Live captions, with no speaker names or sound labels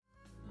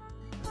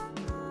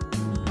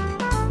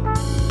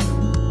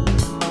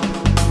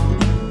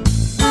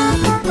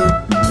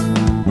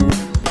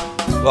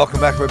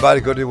Welcome back,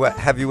 everybody. Good to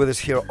have you with us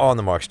here on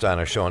the Mark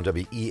Steiner Show on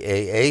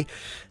WEAA.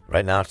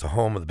 Right now, it's the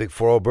home of the Big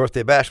 4-0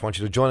 Birthday Bash. I want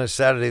you to join us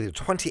Saturday, the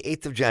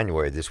 28th of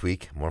January this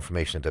week. More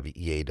information at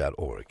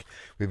WEA.org.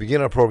 We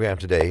begin our program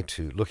today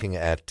looking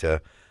at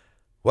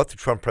what the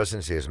Trump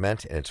presidency has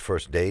meant in its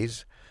first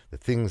days, the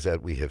things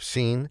that we have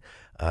seen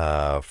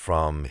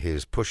from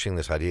his pushing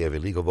this idea of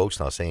illegal votes,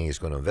 now saying he's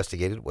going to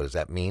investigate it. What does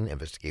that mean?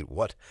 Investigate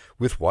what?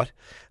 With what?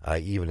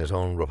 Even his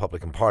own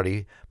Republican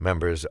Party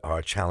members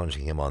are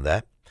challenging him on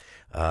that.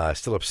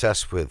 Still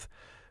obsessed with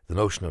the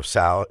notion of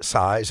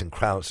size and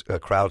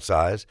crowd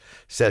size,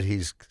 said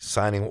he's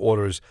signing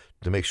orders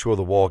to make sure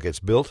the wall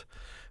gets built.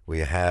 We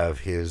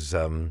have his,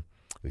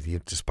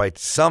 despite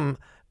some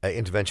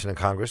intervention in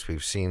Congress,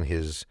 we've seen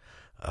his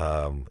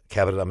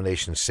cabinet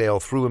nomination sail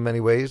through in many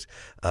ways.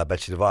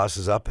 Betsy DeVos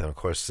is up, and of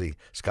course the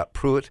Scott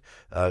Pruitt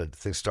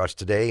thing starts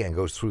today and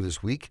goes through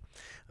this week.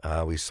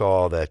 We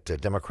saw that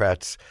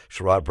Democrats,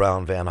 Sherrod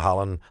Brown, Van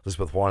Hollen,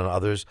 Elizabeth Warren, and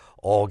others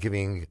all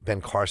giving Ben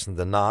Carson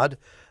the nod,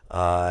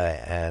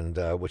 and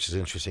which is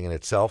interesting in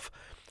itself.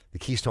 The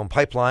Keystone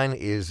Pipeline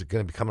is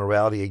going to become a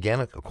reality again,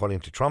 according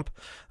to Trump.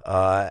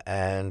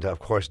 And, of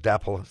course,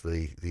 DAPL,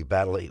 the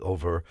battle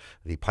over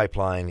the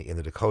pipeline in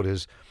the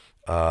Dakotas,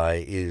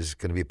 is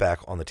going to be back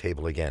on the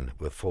table again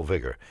with full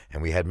vigor.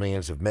 And we had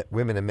millions of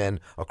women and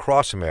men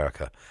across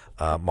America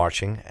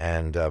marching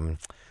and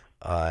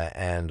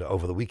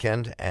over the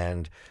weekend.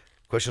 And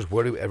the question is,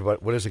 where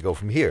does it go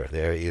from here?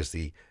 There is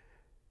the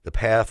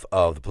path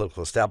of the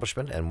political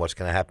establishment and what's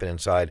going to happen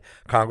inside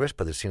Congress,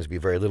 but there seems to be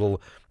very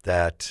little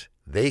that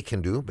they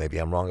can do, maybe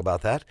I'm wrong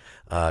about that,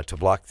 to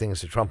block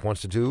things that Trump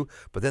wants to do.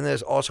 But then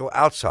there's also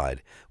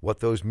outside what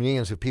those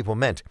millions of people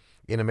meant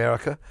in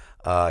America.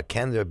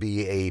 Can there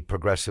be a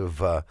progressive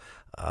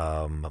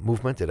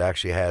movement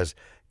that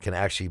can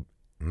actually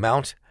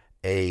mount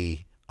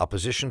a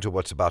opposition to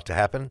what's about to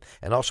happen,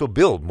 and also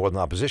build more than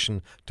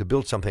opposition, to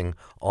build something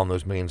on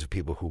those millions of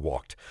people who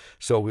walked?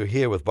 So we're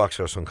here with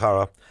Bhaskar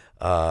Sunkara,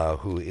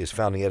 who is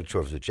founding editor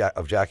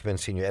of Jacobin,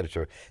 senior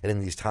editor at In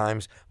These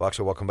Times.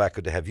 Bhaskar, welcome back.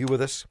 Good to have you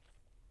with us.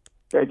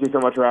 Thank you so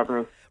much for having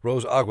me.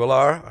 Rose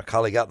Aguilar, a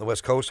colleague out in the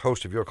West Coast,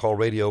 host of Your Call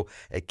Radio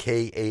at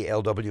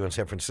KALW in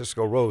San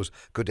Francisco. Rose,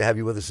 good to have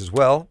you with us as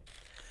well.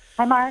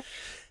 Hi, Mark.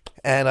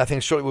 And I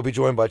think shortly we'll be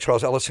joined by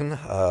Charles Ellison,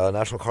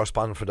 national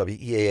correspondent for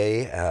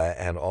WEAA,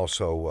 and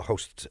also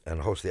host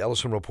the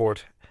Ellison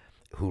Report,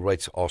 who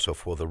writes also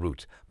for The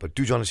Root. But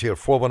do join us here at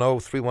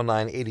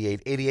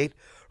 410-319-8888.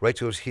 Write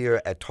to us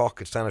here at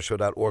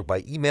talk@steinershow.org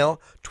by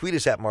email. Tweet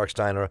us at Mark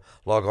Steiner.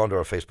 Log on to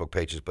our Facebook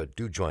pages, but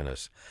do join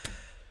us.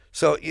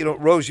 So,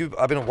 Rose,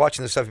 I've been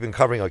watching the stuff you've been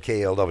covering on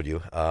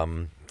KALW,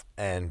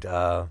 and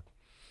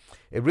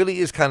it really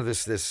is kind of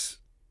this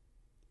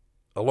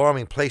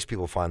alarming place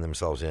people find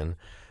themselves in.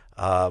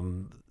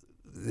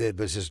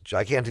 There's this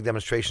gigantic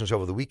demonstrations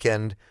over the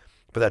weekend,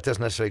 but that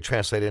doesn't necessarily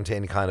translate into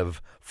any kind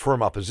of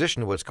firm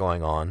opposition to what's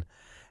going on.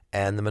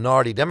 And the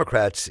minority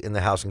Democrats in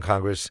the House and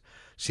Congress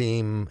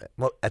seem,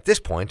 well, at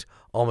this point,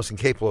 almost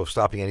incapable of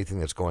stopping anything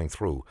that's going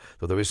through,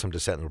 though there is some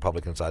dissent on the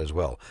Republican side as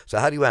well. So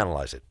how do you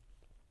analyze it?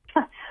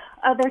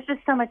 There's just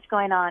so much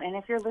going on, and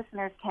if your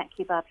listeners can't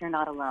keep up, you're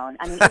not alone.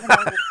 I mean, even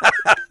though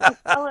we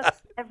tell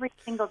us every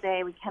single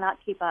day we cannot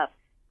keep up.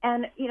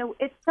 And,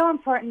 it's so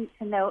important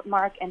to note,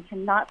 Mark, and to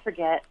not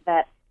forget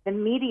that the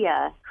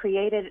media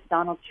created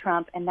Donald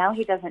Trump, and now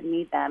he doesn't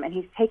need them, and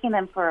he's taking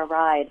them for a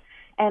ride.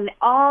 And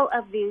all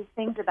of these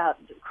things about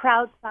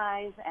crowd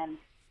size and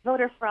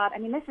voter fraud, I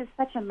mean, this is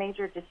such a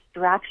major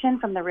distraction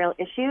from the real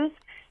issues.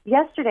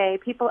 Yesterday,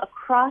 people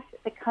across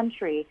the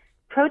country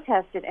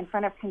protested in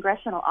front of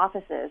congressional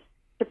offices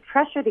to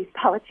pressure these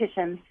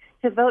politicians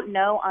to vote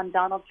no on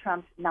Donald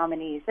Trump's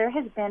nominees. There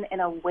has been an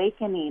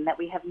awakening that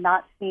we have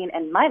not seen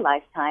in my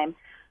lifetime.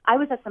 I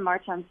was at the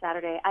march on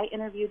Saturday. I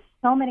interviewed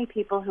so many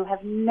people who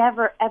have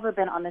never, ever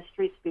been on the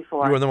streets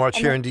before. You were in the march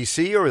here in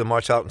D.C. or the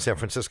march out in San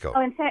Francisco?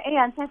 Oh, in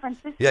San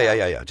Francisco.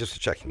 Yeah. Just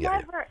checking.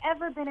 Never,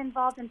 ever been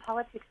involved in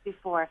politics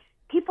before.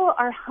 People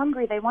are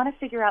hungry. They want to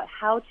figure out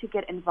how to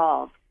get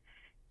involved.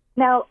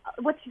 Now,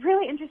 what's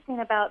really interesting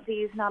about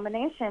these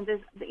nominations is,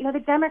 the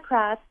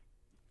Democrats,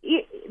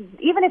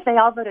 even if they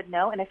all voted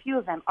no, and a few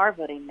of them are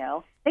voting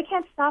no, they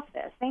can't stop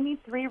this. They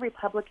need 3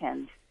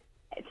 Republicans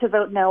to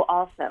vote no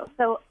also.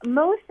 So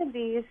most of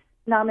these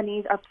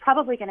nominees are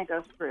probably going to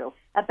go through.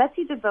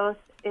 Betsy DeVos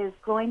is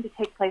going to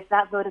take place.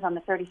 That vote is on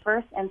the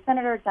 31st, and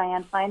Senator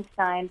Dianne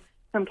Feinstein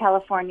from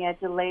California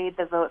delayed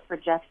the vote for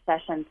Jeff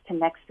Sessions to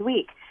next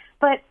week.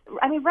 But,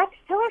 Rex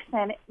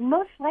Tillerson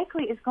most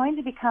likely is going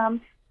to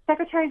become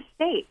Secretary of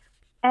State.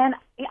 And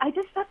I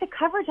just thought the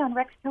coverage on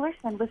Rex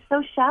Tillerson was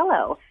so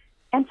shallow.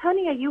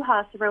 Antonia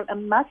Juhas wrote a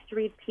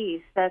must-read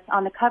piece that's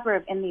on the cover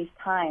of In These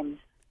Times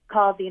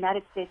called The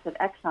United States of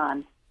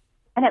Exxon.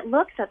 And it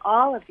looks at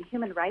all of the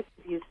human rights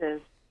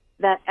abuses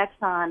that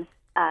Exxon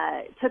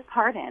took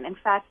part in. In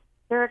fact,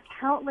 there are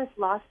countless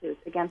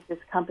lawsuits against this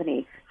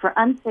company for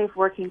unsafe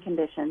working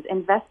conditions,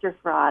 investor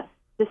fraud,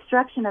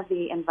 destruction of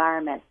the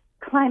environment,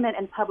 climate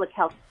and public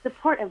health,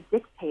 support of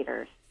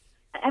dictators.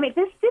 I mean,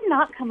 this did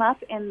not come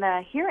up in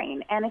the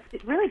hearing, and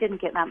it really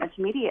didn't get that much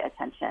media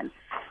attention.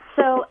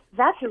 So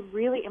that's a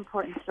really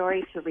important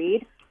story to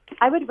read.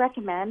 I would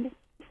recommend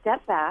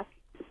step back,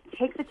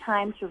 take the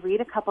time to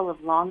read a couple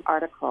of long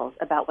articles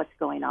about what's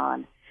going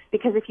on.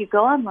 Because if you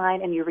go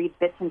online and you read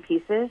bits and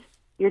pieces,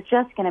 you're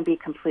just going to be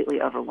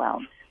completely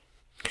overwhelmed.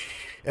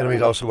 And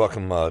we'd also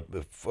welcome,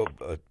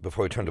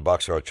 before we turn to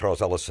Bhaskar,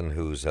 Charles Ellison,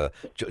 who's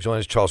joined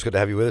us. Charles, good to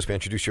have you with us. We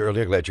introduced you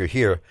earlier. Glad you're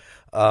here.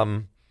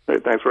 Hey,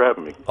 thanks for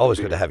having me. Always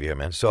good to have you here,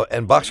 man. So,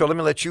 and Bhaskar, let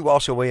me let you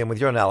also weigh in with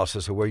your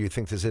analysis of where you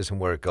think this is and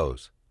where it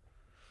goes.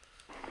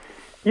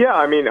 Yeah,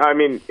 I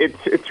mean,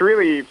 it's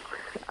really,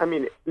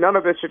 none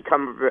of this should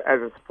come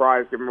as a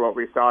surprise given what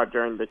we saw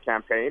during the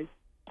campaign.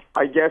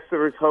 I guess there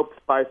was hopes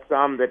by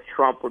some that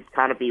Trump would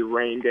kind of be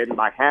reined in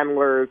by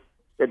handlers,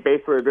 that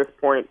basically at this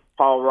point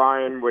Paul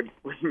Ryan would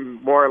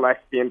more or less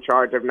be in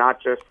charge of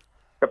not just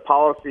the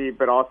policy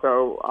but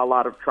also a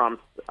lot of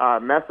Trump's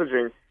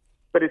messaging.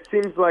 But it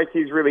seems like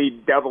he's really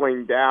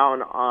doubling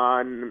down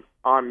on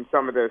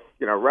some of this,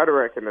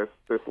 rhetoric and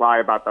this lie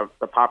about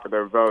the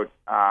popular vote,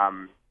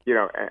 and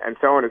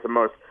so on is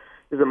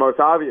the most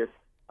obvious.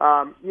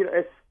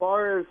 As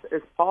far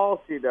as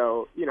policy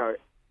though,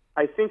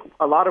 I think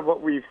a lot of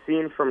what we've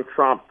seen from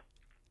Trump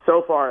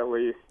so far, at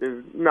least,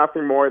 is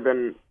nothing more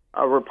than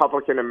a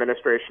Republican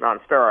administration on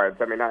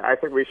steroids. I mean, I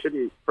think we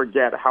shouldn't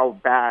forget how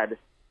bad,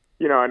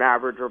 an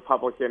average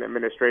Republican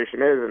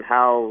administration is and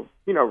how,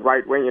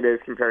 right-wing it is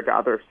compared to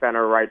other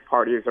center-right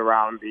parties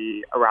around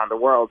the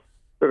world.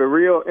 So the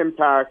real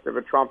impact of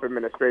a Trump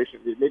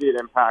administration, the immediate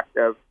impact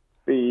of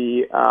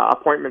the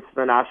appointments to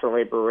the National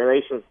Labor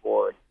Relations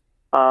Board,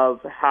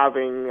 of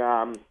having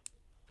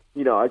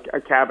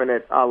a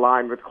cabinet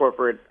aligned with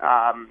corporate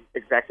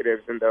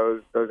executives and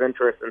those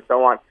interests and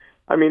so on.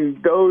 I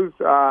mean, those,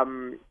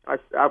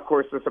 of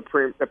course,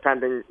 the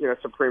pending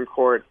Supreme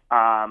Court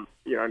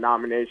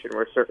nomination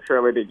were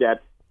surely to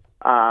get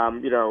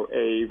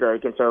a very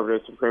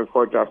conservative Supreme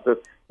Court justice.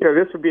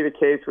 This would be the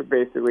case with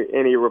basically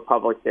any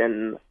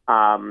Republican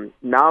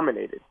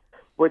nominated.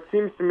 What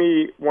seems to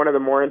me one of the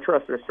more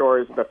interesting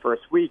stories of the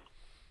first week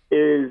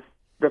is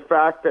the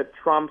fact that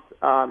Trump's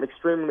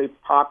extremely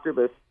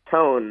populist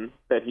tone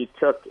that he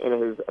took in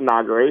his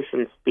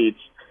inauguration speech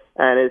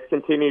and his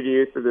continued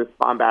use of this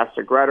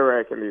bombastic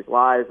rhetoric and these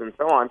lies and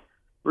so on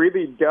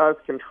really does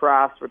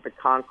contrast with the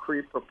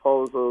concrete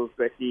proposals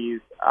that he's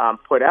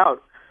put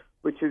out,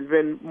 which has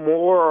been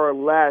more or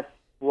less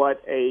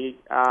what a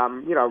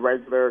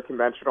regular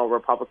conventional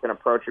Republican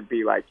approach would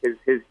be like.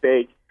 His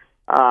big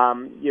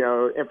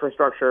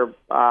infrastructure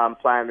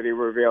plan that he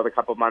revealed a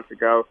couple of months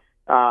ago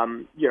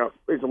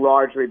is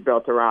largely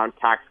built around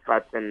tax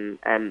cuts and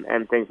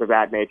things of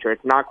that nature.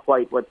 It's not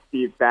quite what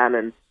Steve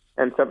Bannon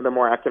and some of the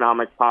more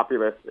economic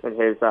populists in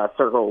his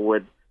circle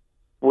would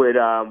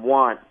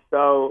want.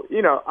 So,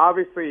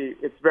 obviously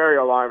it's very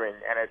alarming,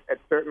 and at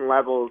certain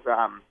levels,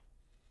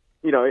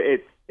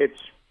 it's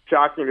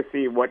shocking to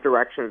see what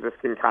directions this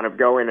can kind of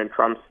go in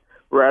Trump's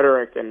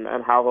rhetoric and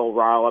how he'll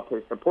rile up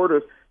his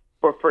supporters.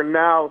 But for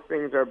now,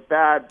 things are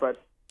bad,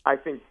 but I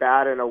think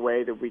bad in a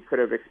way that we could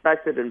have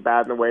expected and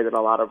bad in the way that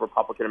a lot of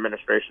Republican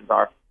administrations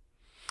are.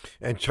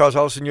 And Charles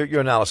Ellison, your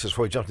analysis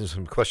before we jump into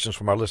some questions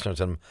from our listeners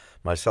and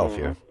myself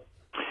here.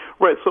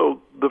 Right.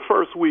 So the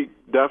first week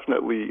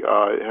definitely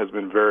has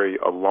been very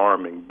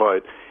alarming,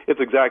 but it's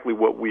exactly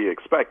what we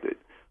expected.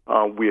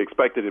 We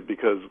expected it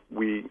because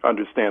we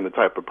understand the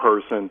type of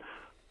person,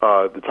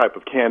 the type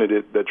of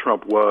candidate that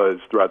Trump was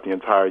throughout the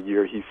entire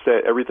year. He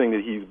said everything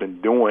that he's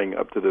been doing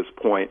up to this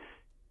point,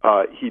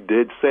 he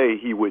did say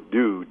he would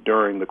do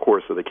during the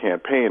course of the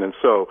campaign. And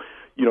so,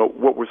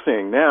 what we're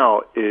seeing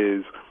now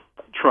is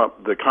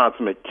Trump, the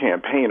consummate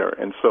campaigner.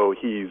 And so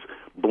he's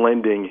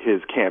blending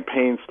his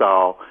campaign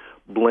style,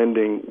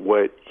 blending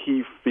what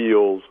he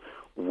feels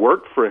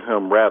worked for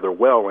him rather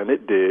well, and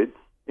it did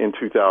in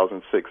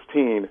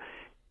 2016,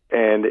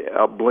 and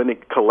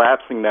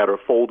collapsing that or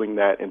folding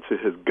that into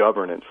his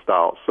governance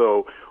style.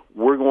 So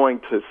we're going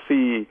to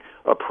see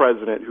a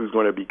president who's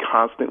going to be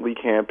constantly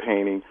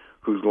campaigning,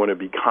 who's going to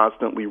be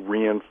constantly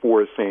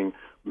reinforcing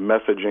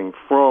messaging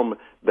from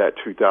that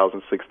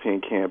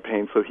 2016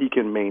 campaign so he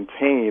can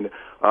maintain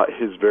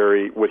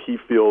what he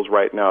feels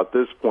right now at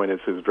this point is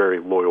his very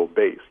loyal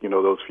base,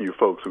 those few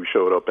folks who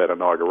showed up at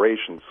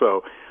inauguration.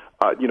 So,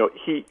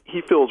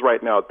 he feels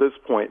right now at this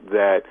point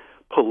that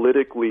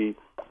politically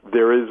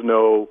there's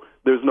no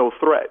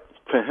threat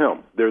to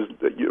him.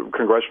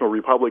 Congressional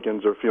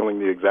Republicans are feeling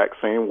the exact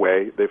same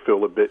way. They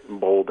feel a bit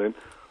emboldened.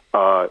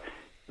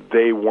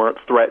 They weren't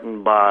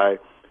threatened by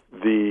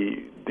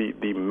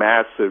the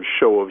massive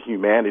show of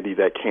humanity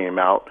that came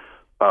out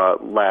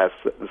last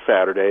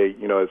Saturday,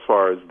 as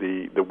far as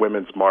the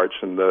Women's March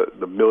and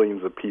the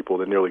millions of people,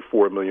 the nearly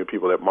 4 million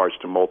people that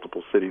marched in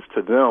multiple cities.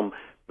 To them,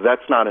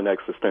 that's not an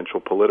existential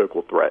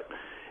political threat.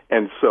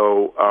 And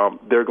so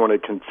they're going to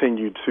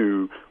continue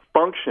to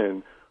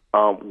function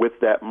with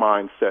that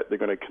mindset. They're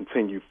going to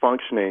continue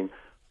functioning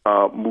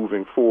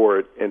moving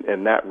forward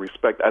in that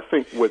respect. I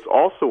think what's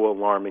also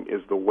alarming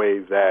is the way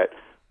that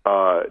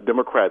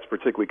Democrats,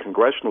 particularly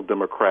congressional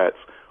Democrats,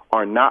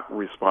 are not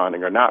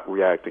responding, are not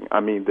reacting. I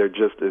mean, there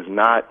just is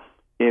not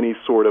any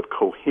sort of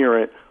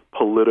coherent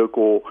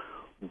political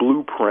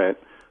blueprint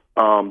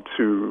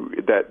to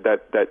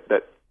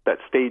that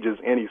stages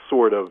any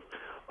sort of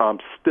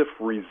stiff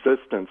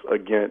resistance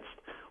against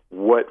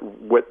what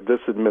this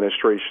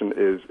administration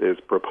is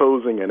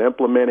proposing and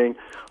implementing,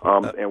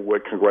 and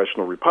what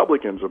congressional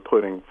Republicans are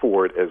putting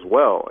forward as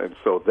well. And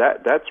so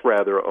that's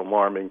rather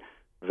alarming.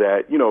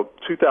 That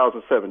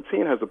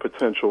 2017 has the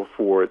potential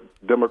for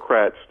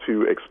Democrats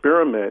to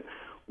experiment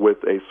with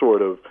a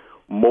sort of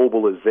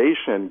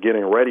mobilization,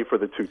 getting ready for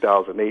the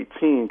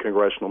 2018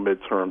 congressional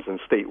midterms and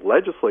state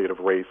legislative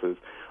races.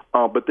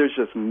 But there's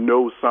just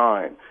no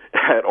sign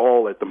at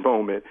all at the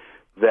moment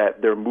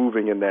that they're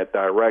moving in that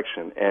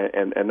direction,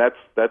 and that's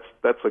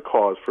a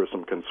cause for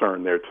some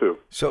concern there too.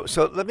 So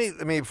let me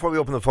before we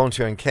open the phones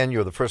here, and Ken,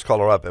 you're the first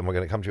caller up, and we're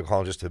going to come to your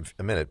call in just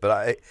a minute.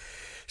 But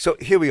so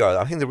here we are.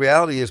 I think the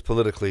reality is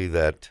politically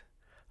that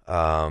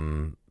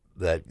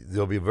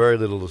there'll be very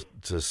little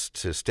to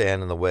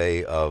stand in the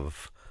way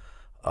of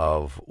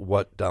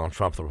what Donald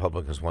Trump, the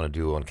Republicans, want to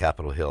do on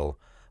Capitol Hill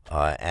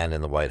and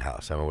in the White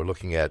House. I mean, we're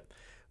looking at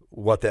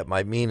what that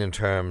might mean in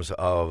terms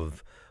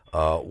of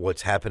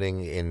what's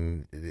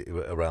happening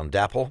around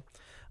DAPL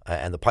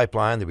and the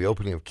pipeline, the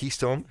reopening of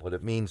Keystone, what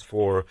it means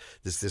for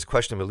this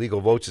question of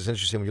illegal votes. Is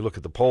interesting when you look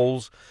at the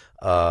polls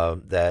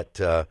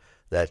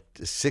that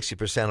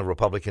 60% of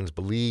Republicans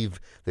believe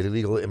that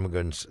illegal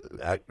immigrants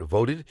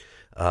voted,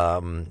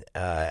 and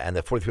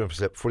that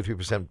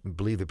 43%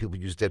 believe that people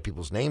use dead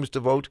people's names to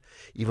vote,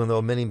 even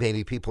though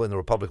many people in the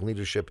Republican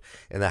leadership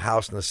in the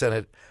House and the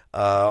Senate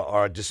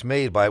are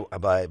dismayed by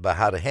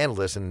how to handle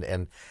this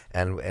and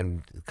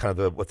kind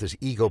of what this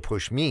ego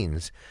push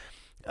means.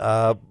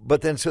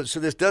 But then, so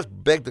this does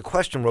beg the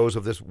question, Rose,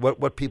 of this: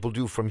 what people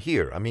do from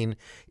here. I mean,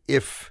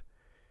 if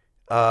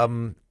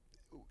that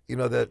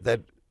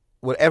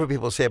whatever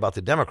people say about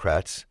the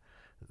Democrats,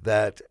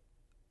 that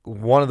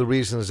one of the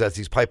reasons that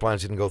these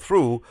pipelines didn't go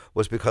through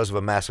was because of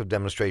a massive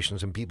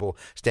demonstrations and people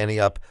standing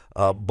up,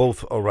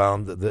 both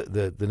around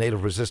the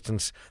native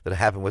resistance that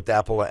happened with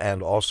DAPL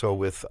and also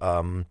with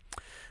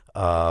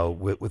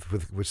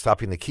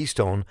stopping the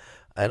Keystone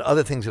and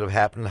other things that have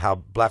happened. How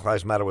Black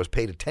Lives Matter was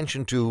paid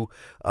attention to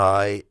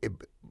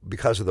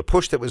because of the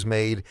push that was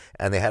made,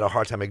 and they had a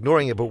hard time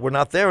ignoring it. But we're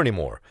not there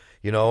anymore,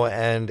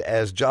 And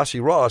as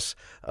Jossie Ross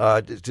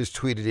just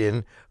tweeted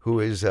in, who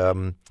is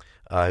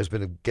has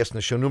been a guest on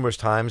the show numerous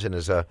times and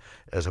is a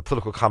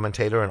political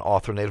commentator and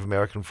author, Native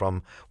American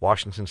from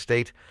Washington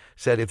State,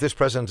 said, if this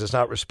president does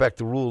not respect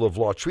the rule of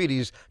law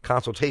treaties,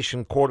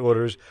 consultation, court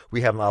orders,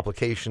 we have an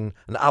obligation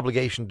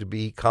to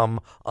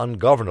become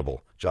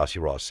ungovernable, Jossie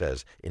Ross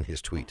says in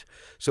his tweet.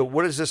 So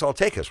where does this all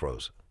take us,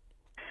 Rose?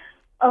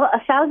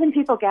 1,000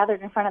 people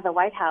gathered in front of the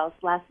White House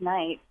last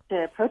night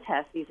to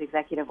protest these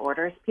executive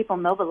orders. People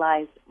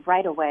mobilized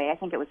right away. I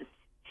think it was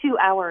 2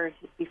 hours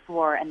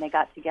before, and they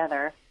got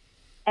together.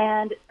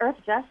 And Earth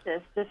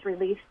Justice just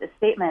released a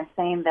statement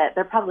saying that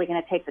they're probably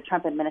going to take the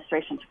Trump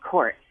administration to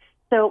court.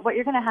 So what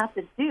you're going to have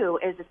to do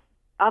is,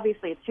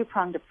 obviously, a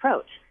two-pronged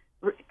approach.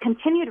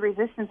 Continued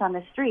resistance on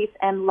the streets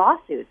and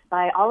lawsuits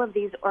by all of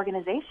these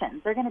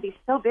organizations. They're going to be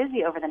so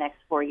busy over the next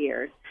 4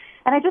 years.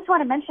 And I just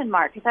want to mention,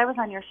 Mark, because I was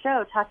on your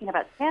show talking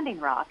about Standing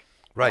Rock,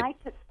 right. And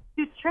I took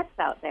 2 trips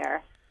out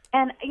there.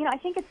 And, I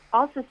think it's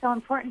also so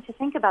important to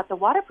think about the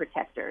water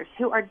protectors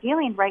who are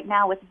dealing right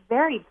now with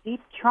very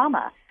deep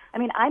trauma. I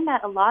mean, I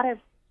met a lot of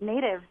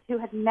natives who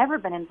had never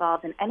been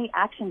involved in any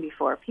action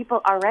before,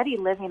 people already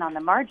living on the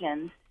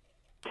margins,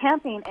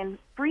 camping in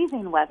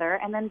freezing weather,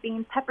 and then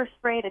being pepper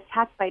sprayed,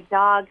 attacked by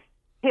dogs,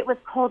 hit with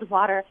cold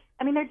water.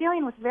 I mean, they're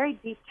dealing with very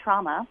deep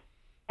trauma.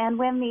 And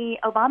when the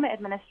Obama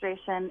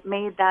administration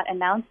made that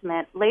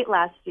announcement late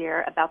last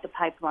year about the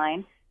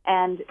pipeline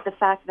and the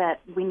fact that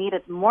we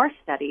needed more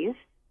studies,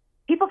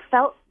 people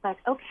felt like,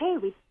 okay,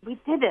 we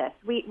did this.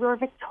 We were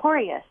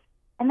victorious.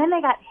 And then they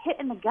got hit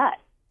in the gut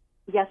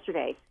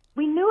yesterday.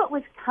 We knew it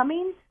was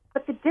coming,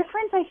 but the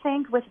difference, I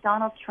think, with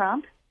Donald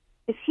Trump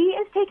is he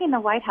is taking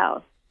the White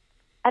House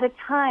at a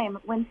time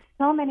when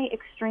so many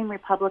extreme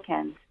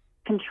Republicans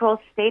control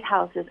state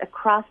houses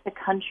across the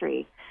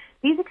country.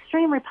 These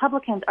extreme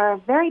Republicans are a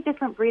very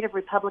different breed of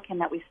Republican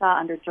that we saw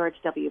under George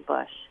W.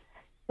 Bush.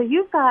 So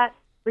you've got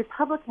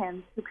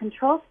Republicans who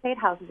control state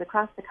houses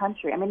across the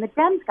country. I mean, the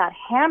Dems got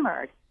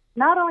hammered.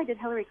 Not only did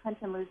Hillary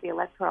Clinton lose the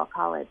Electoral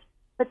College,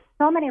 but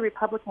so many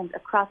Republicans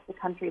across the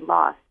country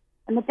lost.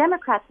 And the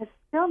Democrats have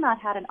still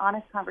not had an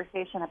honest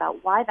conversation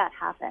about why that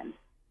happened.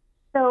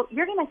 So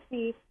you're going to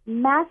see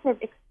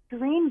massive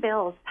extreme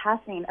bills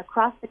passing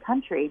across the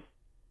country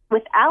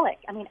with ALEC.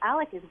 I mean,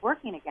 ALEC is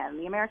working again,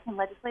 the American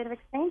Legislative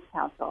Exchange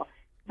Council.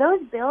 Those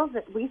bills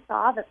that we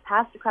saw that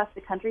passed across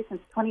the country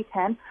since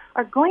 2010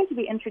 are going to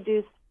be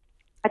introduced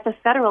at the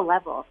federal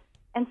level.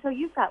 And so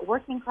you've got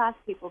working class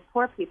people,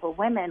 poor people,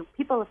 women,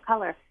 people of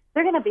color.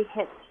 They're going to be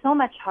hit so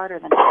much harder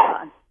than they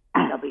saw on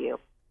CW.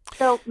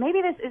 So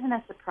maybe this isn't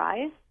a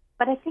surprise,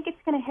 but I think it's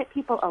going to hit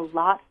people a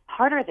lot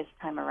harder this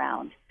time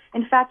around.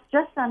 In fact,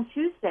 just on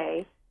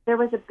Tuesday, there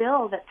was a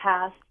bill that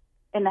passed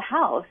in the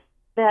House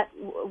that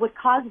would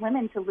cause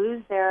women to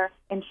lose their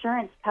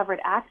insurance-covered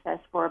access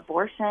for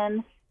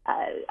abortion.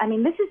 I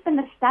mean, this has been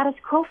the status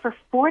quo for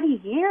 40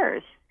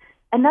 years.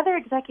 Another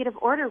executive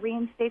order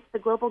reinstates the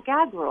global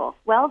gag rule.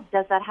 Well,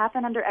 does that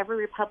happen under every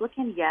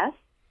Republican? Yes.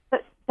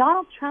 But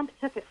Donald Trump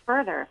took it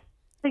further.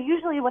 So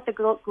usually what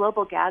the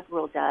global gag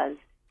rule does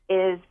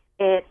is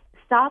it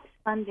stops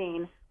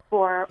funding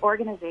for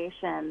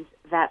organizations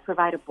that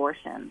provide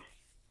abortions.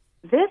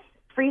 This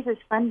freezes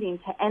funding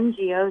to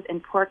NGOs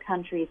in poor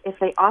countries if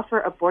they offer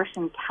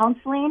abortion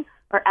counseling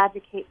or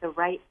advocate the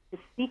right to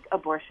seek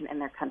abortion in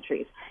their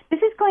countries. This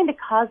is going to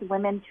cause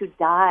women to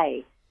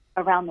die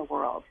around the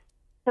world.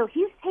 So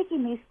he's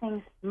taking these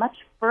things much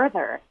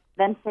further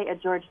than, say, a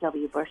George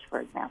W. Bush, for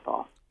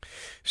example.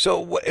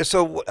 So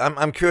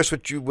I'm curious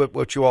what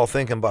you all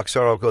think, and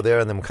Bhaskar, I'll go there,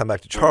 and then we'll come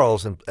back to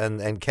Charles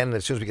and Ken.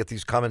 As soon as we get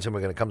these comments, and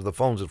we're going to come to the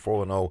phones at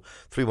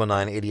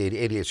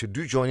 410-319-8888. So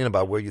do join in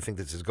about where you think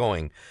this is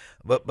going.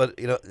 But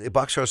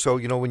Bhaskar, so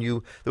when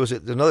there was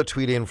another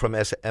tweet in from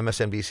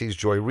MSNBC's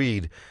Joy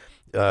Reid,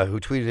 who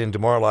tweeted in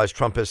demoralized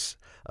Trumpists.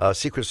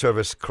 Secret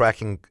Service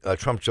cracking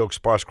Trump jokes,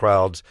 sparse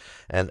crowds,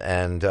 and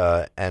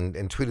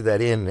tweeted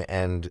that in,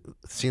 and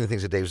seeing the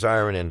things that Dave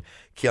Zirin and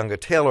Keonga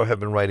Taylor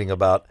have been writing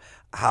about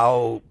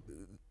how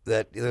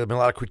that there have been a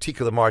lot of critique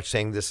of the march,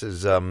 saying this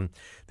is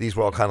these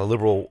were all kind of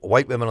liberal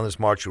white women on this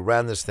march who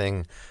ran this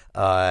thing,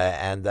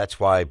 and that's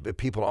why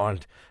people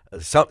aren't.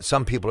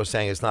 Some people are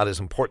saying it's not as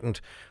important,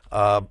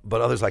 but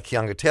others like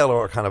Keonga Taylor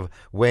are kind of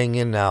weighing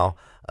in now,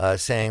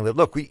 saying that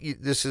look,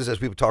 this is, as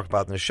we've talked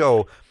about in the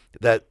show,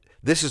 that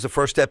this is the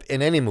first step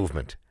in any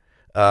movement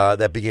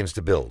that begins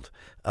to build.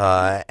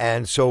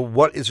 And so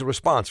what is the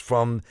response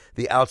from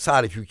the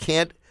outside? If you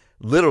can't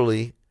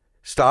literally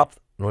stop,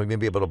 or maybe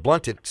be able to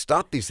blunt it,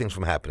 stop these things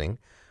from happening,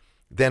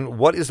 then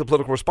what is the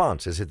political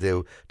response? Is it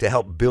to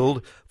help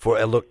build for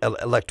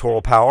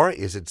electoral power?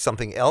 Is it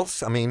something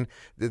else? I mean,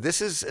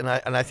 this is, and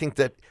I think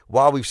that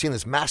while we've seen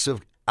this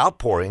massive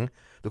outpouring,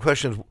 the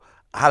question is,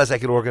 how does that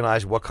get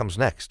organized? What comes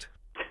next?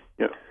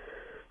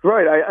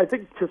 Right. I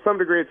think to some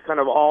degree it's kind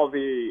of all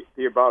the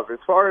above. As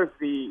far as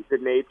the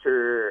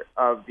nature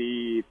of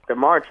the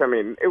march, I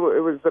mean, it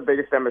was the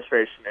biggest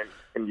demonstration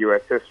in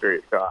U.S. history.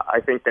 So I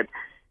think that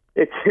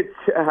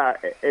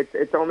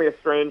it's only a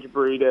strange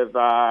breed of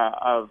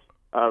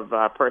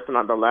person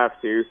on the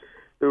left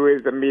who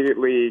is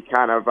immediately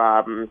kind of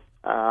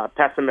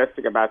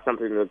pessimistic about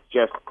something that's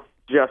just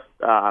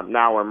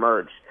now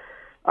emerged.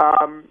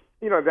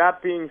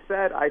 That being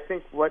said, I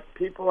think what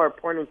people are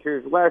pointing to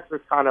is less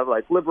this kind of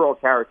like liberal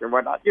character and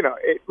whatnot.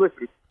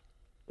 Listen,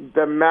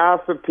 the mass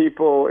of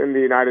people in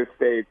the United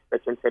States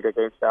that consider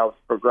themselves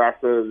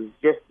progressives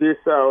just do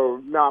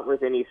so not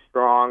with any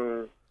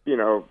strong,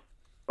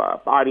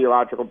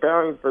 ideological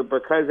bearings, but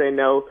because they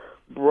know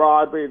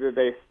broadly that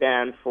they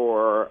stand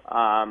for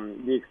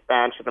the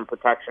expansion and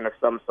protection of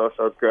some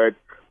social good,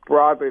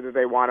 broadly that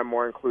they want a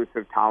more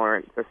inclusive,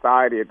 tolerant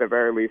society, at the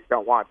very least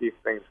don't want these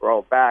things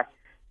rolled back.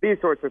 These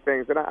sorts of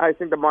things. And I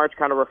think the march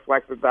kind of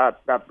reflected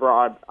that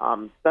broad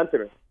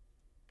sentiment.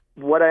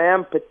 What I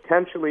am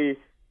potentially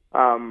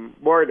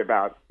worried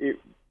about,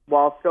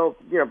 while still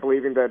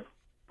believing that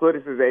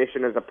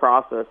politicization is a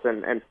process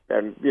and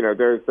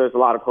there's a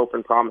lot of hope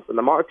and promise in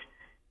the march,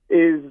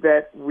 is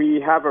that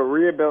we have a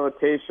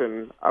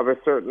rehabilitation of a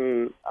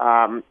certain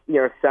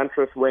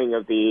centrist wing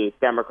of the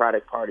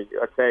Democratic Party.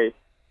 Let's say,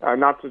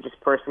 not to just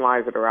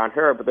personalize it around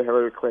her, but the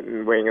Hillary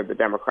Clinton wing of the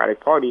Democratic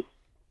Party,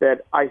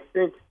 that I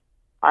think.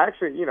 I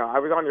actually, I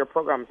was on your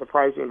program. I'm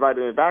surprised you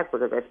invited me back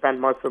because I spent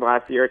most of the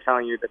last year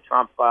telling you that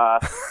Trump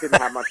didn't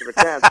have much of a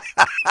chance.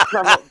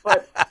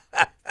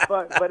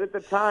 But at the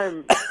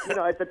time,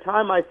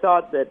 I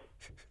thought that,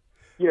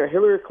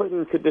 Hillary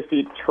Clinton could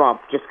defeat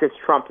Trump just because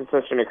Trump is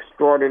such an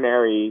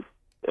extraordinary,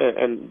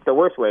 in the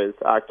worst ways,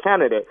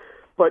 candidate.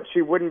 But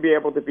she wouldn't be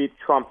able to beat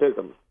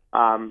Trumpism,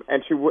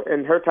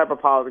 and her type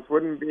of politics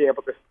wouldn't be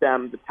able to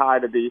stem the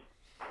tide of the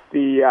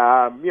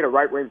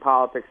right-wing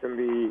politics in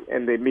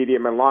the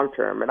medium and long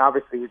term. And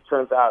obviously, it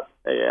turns out,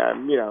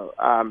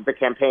 the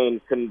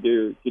campaign couldn't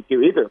do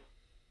either.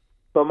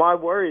 So my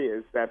worry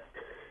is that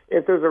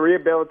if there's a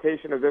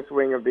rehabilitation of this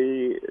wing of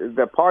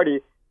the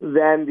party,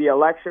 then the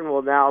election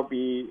will now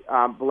be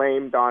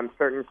blamed on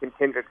certain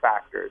contingent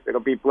factors.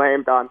 It'll be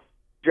blamed on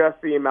just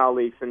the email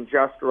leaks and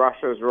just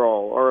Russia's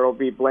role, or it'll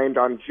be blamed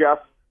on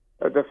just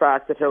the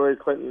fact that Hillary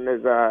Clinton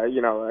is a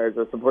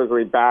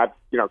supposedly bad,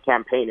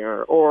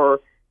 campaigner, or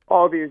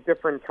all these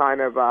different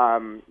kind of,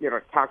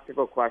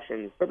 tactical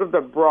questions, sort of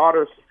the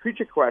broader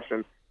strategic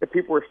questions that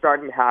people were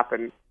starting to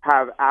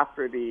have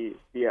after the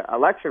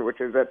election,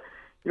 which is that,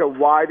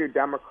 why do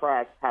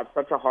Democrats have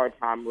such a hard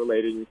time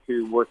relating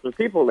to working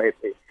people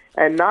lately?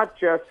 And not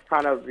just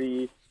kind of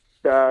the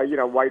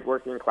white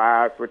working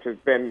class, which has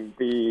been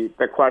the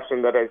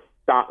question that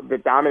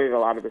dominated a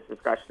lot of this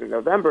discussion in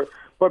November,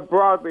 but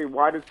broadly,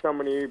 why did so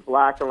many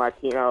Black and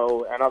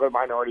Latino and other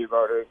minority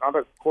voters,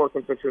 other core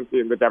constituency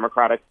in the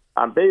Democratic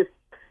base,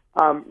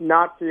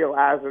 not feel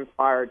as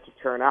inspired to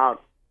turn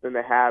out than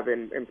they have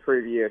in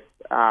previous,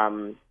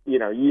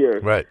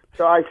 years. Right.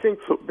 So I think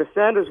the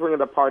Sanders wing of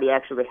the party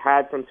actually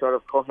had some sort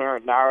of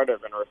coherent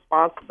narrative in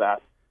response to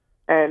that.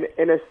 And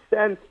in a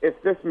sense,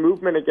 if this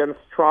movement against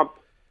Trump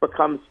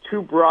becomes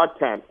too broad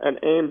tent and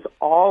aims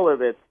all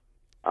of its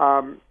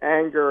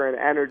anger and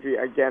energy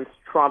against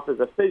Trump as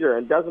a figure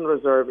and doesn't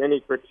reserve any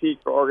critique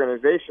or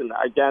organization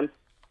against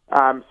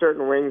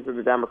certain wings of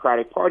the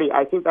Democratic Party,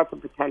 I think that's a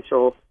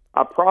potential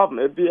problem.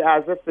 It'd be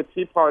as if the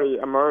Tea Party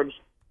emerged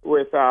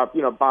with,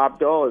 Bob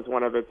Dole as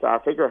one of its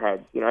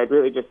figureheads. It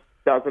really just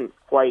doesn't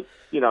quite,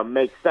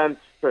 make sense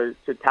to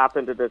tap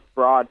into this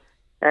broad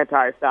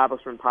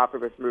anti-establishment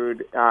populist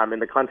mood in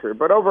the country.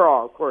 But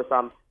overall, of course,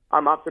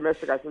 I'm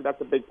optimistic. I think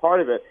that's a big part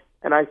of it.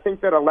 And I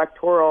think that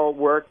electoral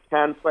work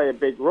can play a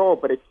big role,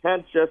 but it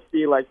can't just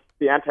be like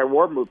the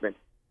anti-war movement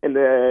in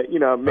the,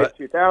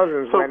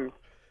 mid-2000s when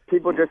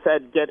people just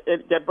said,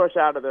 get Bush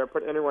out of there,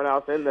 put anyone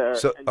else in there,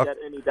 and get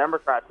any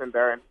Democrats in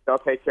there, and they'll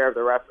take care of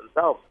the rest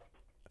themselves.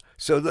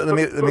 So let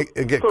me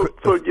get quick.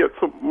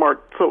 So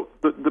Mark,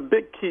 the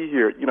big key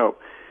here,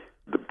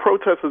 the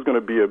protest is going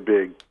to be a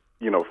big,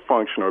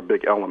 function or a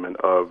big element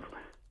of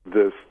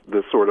this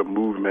sort of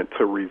movement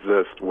to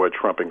resist what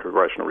Trump and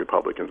congressional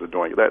Republicans are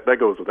doing. That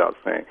goes without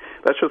saying.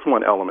 That's just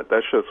one element.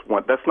 That's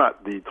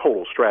not the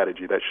total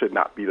strategy. That should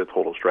not be the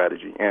total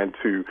strategy. And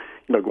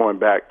going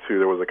back to,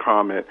 there was a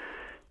comment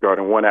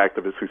regarding one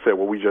activist who said,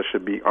 well, we just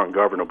should be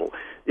ungovernable.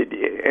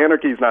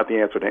 Anarchy is not the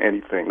answer to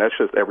anything. That's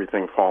just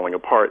everything falling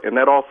apart. And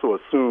that also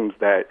assumes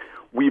that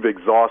we've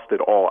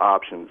exhausted all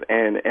options,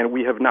 and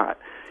we have not.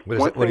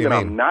 One thing that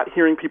I'm not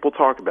hearing people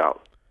talk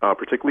about,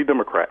 particularly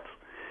Democrats,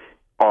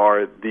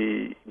 are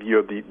the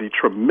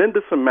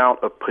tremendous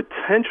amount of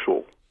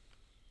potential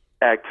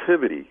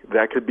activity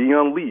that could be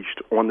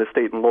unleashed on the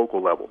state and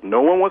local level.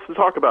 No one wants to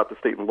talk about the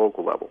state and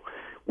local level.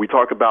 We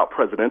talk about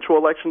presidential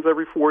elections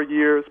every 4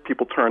 years.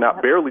 People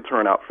barely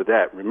turn out for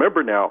that.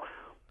 Remember now,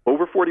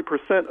 over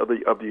 40% of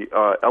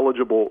the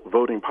eligible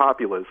voting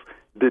populace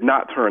did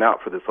not turn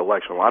out for this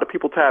election. A lot of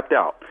people tapped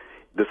out.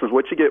 This is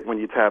what you get when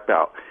you tap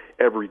out.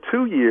 Every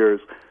 2 years,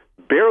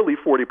 barely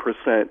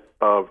 40%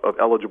 of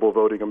eligible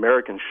voting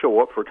Americans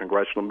show up for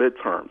congressional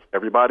midterms.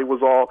 Everybody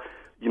was all,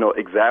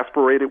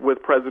 exasperated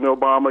with President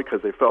Obama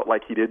because they felt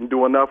like he didn't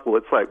do enough. Well,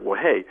 it's like, well,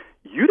 hey,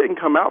 you didn't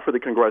come out for the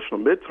congressional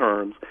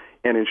midterms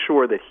and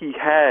ensure that he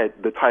had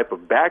the type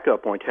of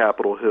backup on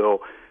Capitol Hill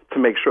to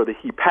make sure that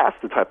he passed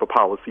the type of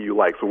policy you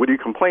like. So what are you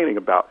complaining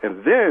about?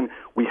 And then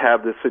we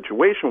have this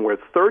situation where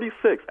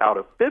 36 out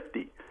of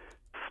 50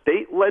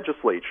 state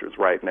legislatures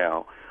right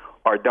now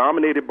are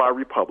dominated by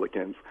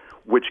Republicans,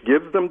 which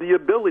gives them the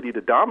ability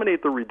to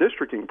dominate the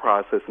redistricting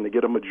process and to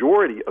get a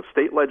majority of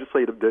state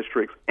legislative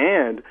districts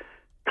and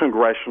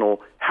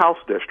congressional House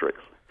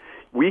districts.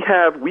 We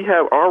have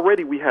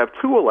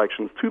two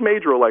elections, two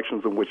major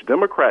elections in which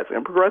Democrats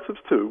and progressives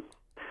too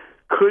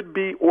could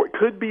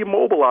be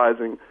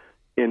mobilizing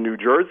in New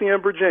Jersey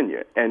and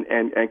Virginia and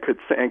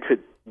could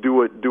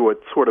do a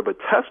sort of a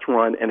test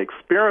run and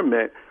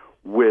experiment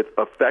with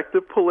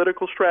effective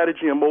political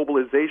strategy and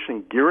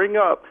mobilization, gearing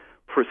up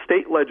for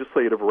state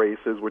legislative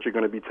races, which are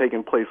going to be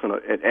taking place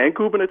and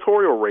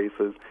gubernatorial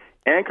races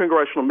and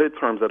congressional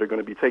midterms that are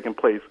going to be taking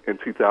place in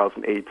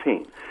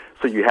 2018.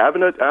 So you have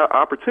an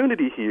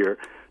opportunity here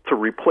to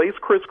replace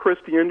Chris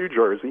Christie in New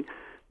Jersey,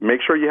 make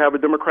sure you have a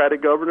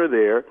Democratic governor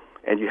there,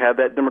 and you have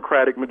that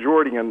Democratic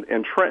majority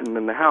in Trenton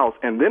in the House.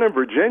 And then in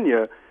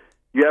Virginia,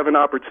 you have an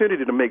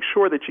opportunity to make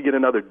sure that you get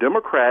another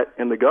Democrat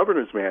in the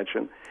governor's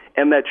mansion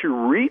and that you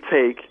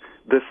retake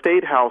the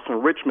state house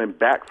in Richmond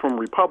back from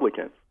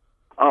Republicans.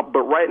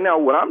 But right now,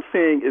 what I'm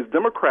seeing is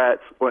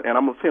Democrats, and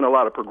I'm seeing a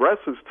lot of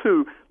progressives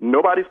too,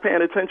 nobody's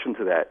paying attention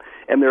to that.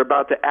 And they're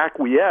about to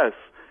acquiesce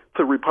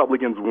to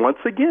Republicans once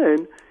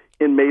again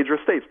in major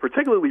states,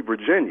 particularly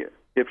Virginia.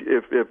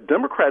 If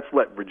Democrats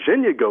let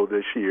Virginia go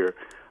this year,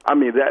 I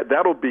mean,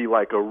 that'll be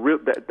like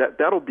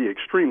that'll be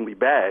extremely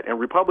bad. And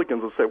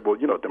Republicans will say, well,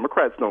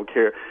 Democrats don't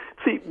care.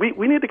 See,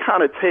 we need to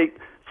kind of take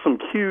some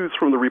cues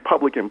from the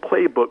Republican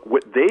playbook,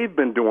 what they've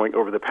been doing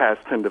over the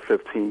past 10 to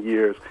 15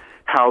 years,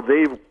 how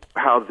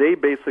they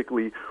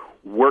basically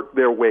worked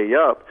their way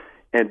up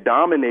and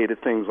dominated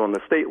things on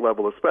the state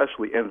level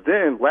especially. And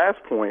then,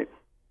 last point,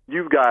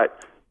 you've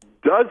got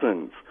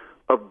dozens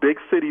of big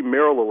city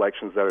mayoral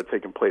elections that are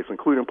taking place,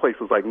 including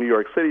places like New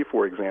York City,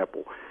 for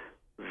example.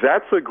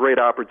 That's a great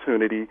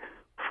opportunity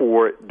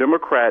for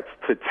Democrats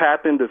to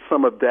tap into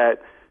some of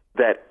that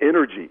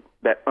energy,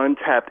 that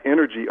untapped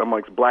energy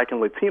amongst Black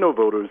and Latino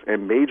voters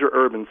in major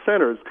urban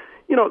centers.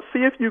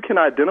 See if you can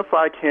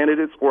identify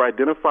candidates or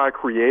identify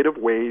creative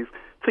ways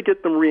to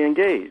get them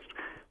reengaged.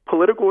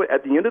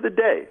 At the end of the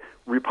day,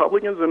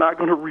 Republicans are not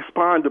going to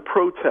respond to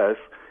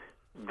protests.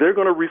 They're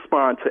going to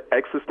respond to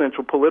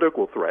existential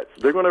political threats.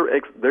 They're going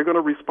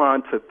to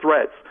respond to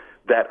threats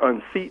that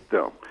unseat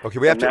them. Okay,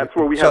 that's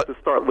where we have to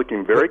start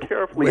looking very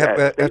carefully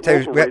at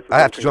state local races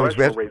and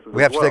congressional races as well.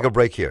 We have to take a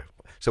break here.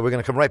 So we're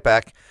going to come right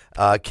back.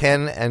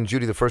 Ken and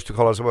Judy, the first two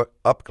callers are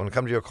up, going to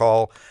come to your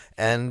call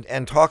and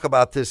talk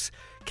about this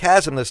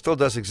chasm that still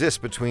does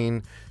exist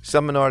between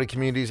some minority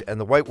communities and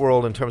the white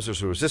world in terms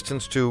of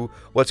resistance to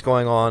what's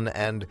going on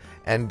and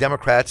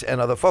Democrats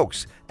and other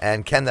folks.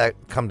 And can that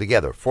come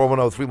together?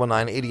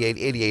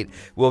 410-319-8888.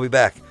 We'll be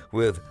back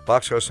with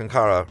Bhaskar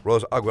Sunkara,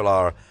 Rose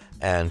Aguilar,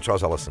 and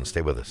Charles Ellison.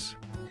 Stay with us.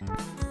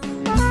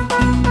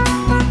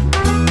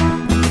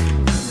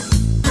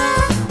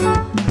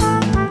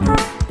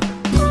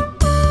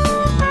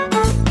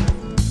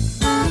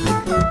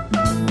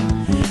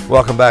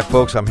 Welcome back,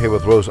 folks. I'm here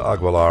with Rose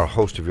Aguilar,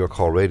 host of Your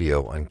Call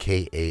Radio on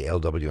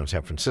KALW in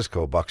San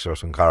Francisco. Bhaskar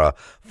Sunkara,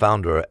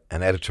 founder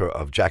and editor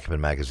of Jacobin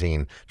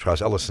Magazine.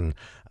 Charles Ellison,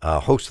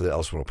 host of the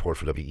Ellison Report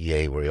for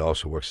WEA, where he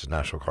also works as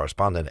national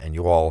correspondent. And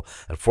you all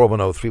at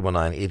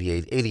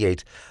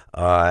 410-319-8888.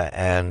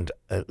 And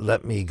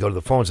let me go to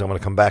the phones. I'm going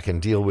to come back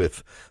and deal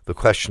with the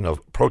question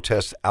of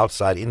protests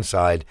outside,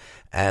 inside,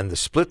 and the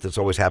split that's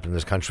always happened in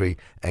this country,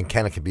 and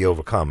can it be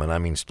overcome? And I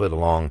mean split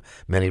along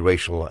many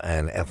racial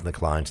and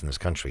ethnic lines in this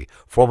country.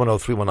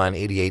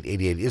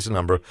 410-319-8888 is the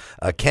number.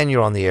 Ken,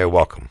 you're on the air.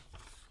 Welcome.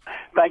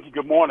 Thank you.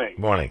 Good morning.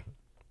 Morning.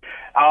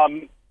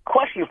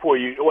 Question for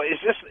you. Well,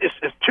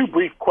 it's two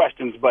brief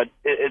questions, but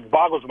it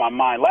boggles my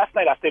mind. Last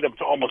night I stayed up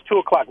to almost 2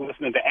 o'clock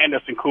listening to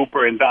Anderson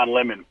Cooper and Don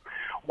Lemon.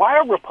 Why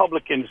are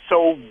Republicans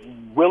so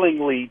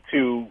willingly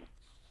to,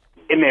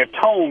 in their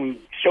tone,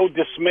 show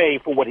dismay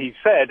for what he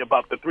said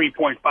about the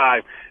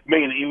 3.5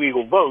 million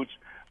illegal votes,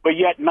 but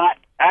yet not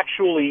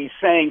actually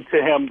saying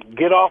to him,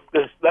 get off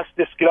this, let's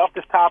just get off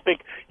this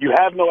topic. You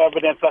have no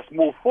evidence. Let's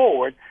move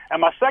forward.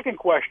 And my second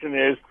question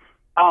is,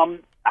 how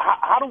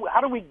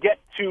do we get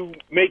to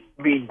make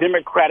the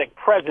Democratic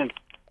presence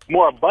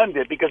more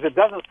abundant? Because it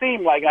doesn't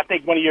seem like, I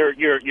think one of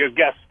your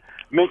guests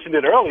mentioned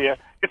it earlier,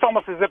 it's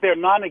almost as if they're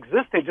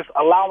non-existent, just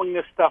allowing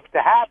this stuff to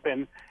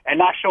happen and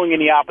not showing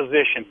any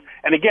opposition.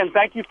 And again,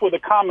 thank you for the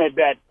comment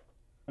that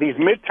these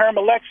midterm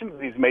elections,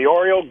 these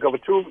mayoral,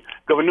 governor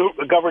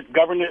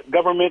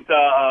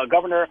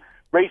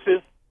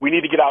races, we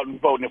need to get out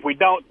and vote. And if we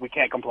don't, we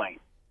can't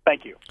complain.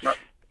 Thank you.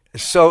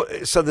 So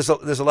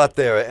there's a lot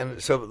there. And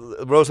so,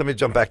 Rose, let me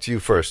jump back to you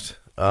first.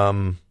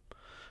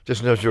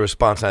 Just note your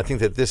response. And I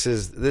think that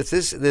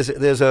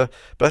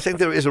but I think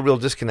there is a real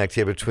disconnect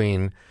here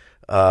between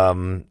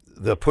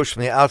the push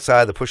from the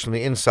outside, the push from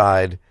the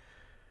inside,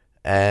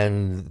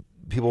 and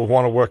people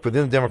want to work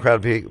within the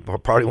Democratic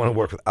Party, want to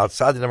work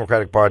outside the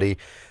Democratic Party,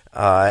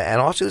 and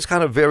also this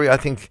kind of very, I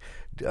think,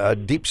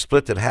 deep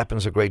split that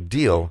happens a great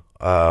deal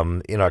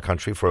in our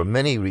country for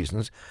many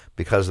reasons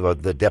because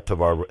of the depth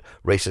of our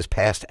racist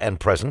past and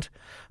present.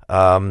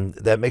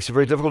 That makes it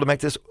very difficult to make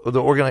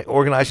the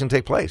organizing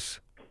take place.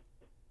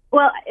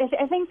 Well,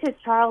 I think to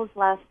Charles'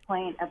 last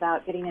point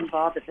about getting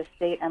involved at the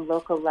state and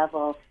local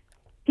level,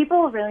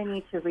 people really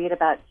need to read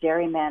about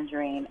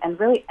gerrymandering and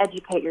really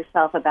educate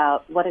yourself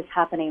about what is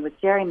happening with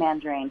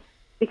gerrymandering.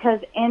 Because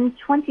in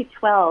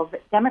 2012,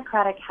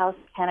 Democratic House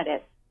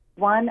candidates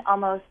won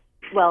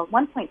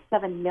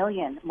 1.7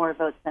 million more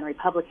votes than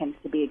Republicans,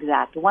 to be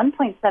exact.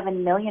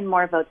 1.7 million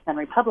more votes than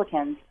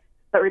Republicans,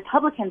 but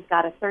Republicans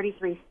got a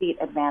 33-seat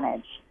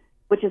advantage,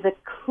 which is a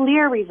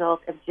clear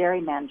result of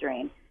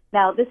gerrymandering.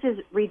 Now, this is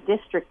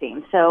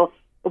redistricting. So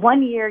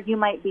one year you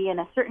might be in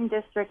a certain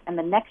district, and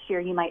the next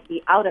year you might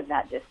be out of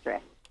that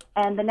district.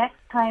 And the next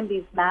time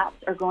these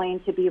maps are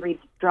going to be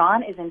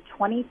redrawn is in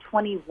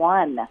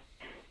 2021.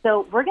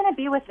 So we're going to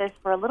be with this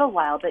for a little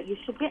while, but you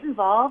should get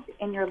involved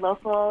in your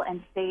local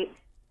and state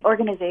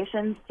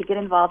organizations to get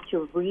involved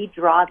to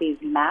redraw these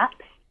maps.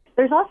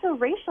 There's also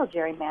racial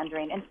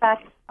gerrymandering. In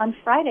fact, on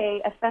Friday,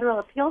 a federal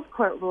appeals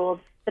court ruled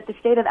that the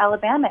state of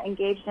Alabama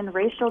engaged in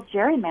racial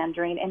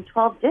gerrymandering in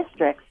 12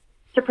 districts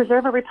to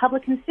preserve a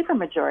Republican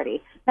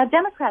supermajority. Now,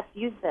 Democrats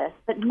use this,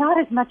 but not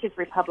as much as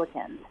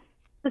Republicans.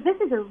 So this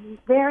is a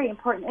very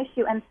important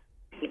issue. And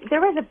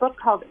there was a book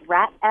called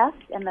Rat F,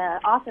 and the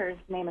author's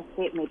name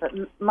escaped me, but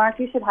Mark,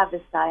 you should have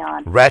this guy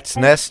on. Rat's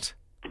Nest?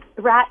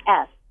 Rat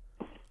F.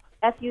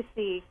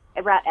 F-U-C,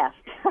 Rat F.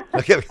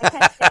 Okay.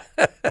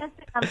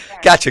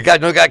 Gotcha.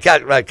 Got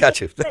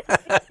you. But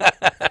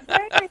it's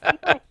very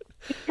revealing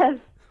because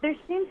there's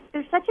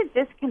such a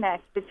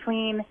disconnect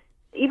between,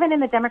 even in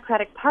the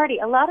Democratic Party,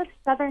 a lot of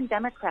Southern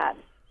Democrats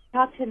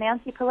talked to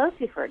Nancy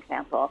Pelosi, for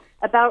example,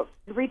 about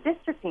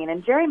redistricting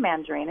and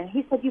gerrymandering, and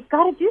he said, you've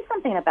got to do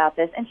something about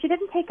this, and she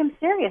didn't take him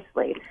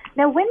seriously.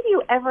 Now, when do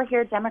you ever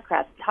hear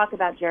Democrats talk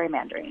about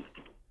gerrymandering?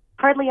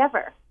 Hardly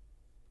ever,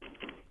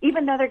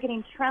 even though they're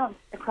getting trounced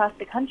across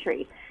the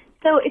country.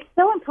 So it's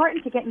so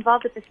important to get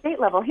involved at the state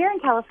level. Here in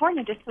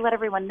California, just to let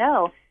everyone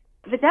know,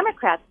 the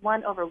Democrats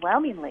won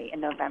overwhelmingly in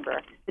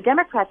November. The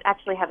Democrats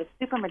actually have a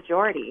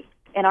supermajority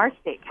in our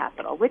state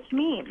capital, which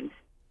means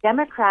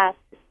Democrats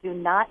do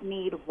not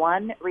need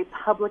one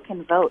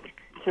Republican vote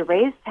to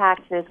raise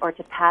taxes or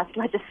to pass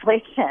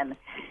legislation.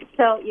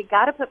 So you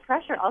got to put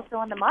pressure also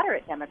on the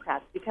moderate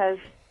Democrats because,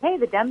 hey,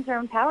 the Dems are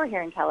in power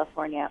here in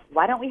California.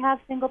 Why don't we have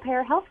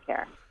single-payer health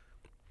care?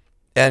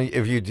 And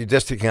if you're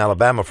just taking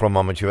Alabama for a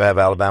moment, you have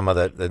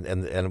Alabama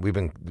and we've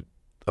been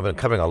I've been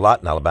covering a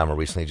lot in Alabama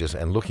recently, just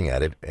and looking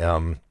at it.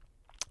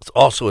 It's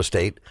also a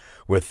state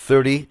where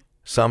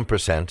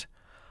 30%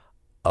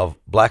 of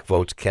black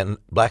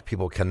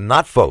people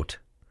cannot vote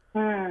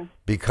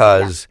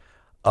because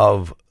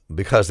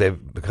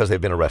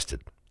they've been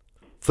arrested.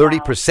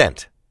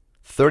 30%.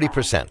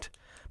 30%.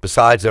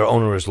 Besides their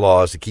onerous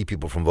laws to keep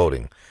people from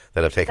voting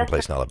that have taken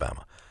place in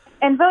Alabama.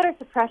 And voter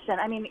suppression.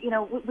 I mean,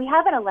 we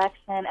have an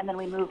election and then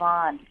we move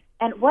on.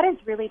 And what has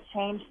really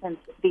changed since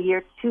the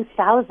year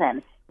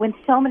 2000, when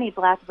so many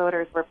black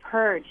voters were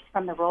purged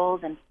from the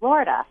rolls in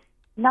Florida?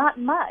 Not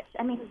much.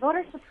 I mean,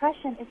 voter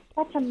suppression is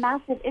such a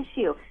massive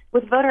issue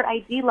with voter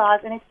ID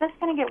laws, and it's just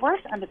going to get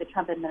worse under the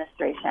Trump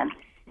administration.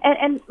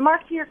 And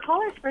Mark, to your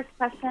caller's first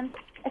question,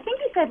 I think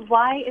you said,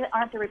 why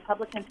aren't the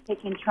Republicans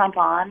taking Trump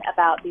on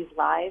about these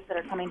lies that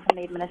are coming from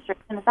the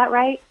administration? Is that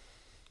right?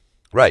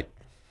 Right.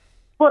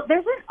 Well,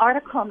 there's an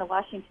article in the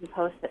Washington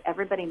Post that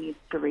everybody needs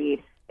to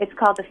read. It's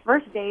called "The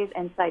First Days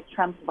Inside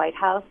Trump's White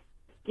House: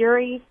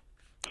 Fury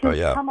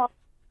to Come Off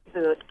the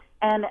Boot."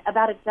 And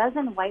about a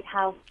dozen White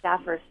House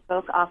staffers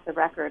spoke off the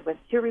record with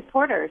two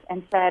reporters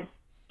and said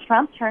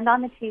Trump turned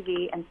on the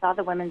TV and saw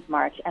the Women's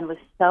March and was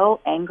so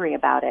angry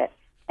about it.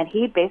 And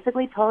he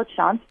basically told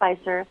Sean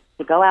Spicer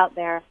to go out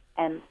there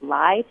and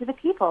lie to the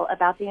people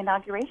about the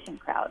inauguration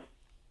crowd.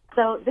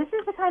 So this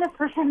is the kind of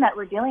person that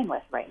we're dealing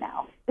with right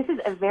now. This is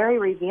a very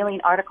revealing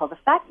article. The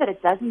fact that a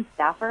dozen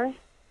staffers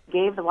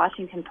gave the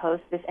Washington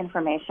Post this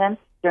information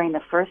during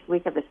the first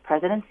week of this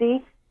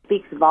presidency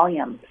speaks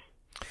volumes.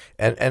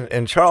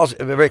 And Charles,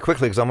 very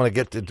quickly, because I'm going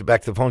to get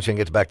back to the phone and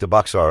get back to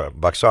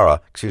Bhaskara,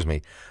 excuse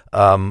me.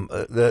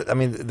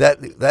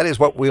 That is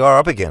what we are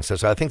up against.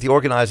 So I think the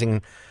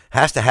organizing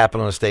has to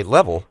happen on a state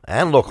level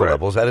and local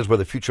levels. That is where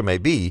the future may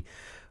be.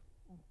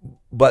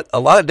 But a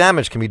lot of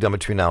damage can be done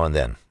between now and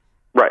then.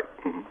 Right.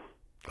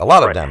 A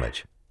lot of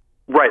damage.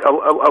 Right.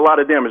 A lot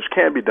of damage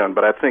can be done,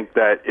 but I think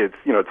that it's,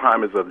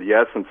 time is of the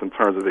essence in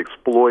terms of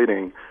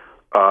exploiting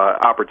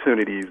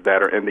opportunities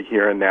that are in the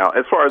here and now,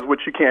 as far as what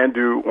you can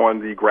do on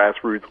the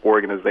grassroots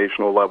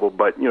organizational level,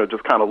 but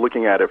just kind of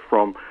looking at it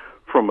from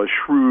a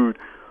shrewd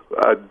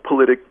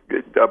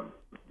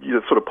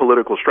sort of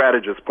political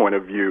strategist point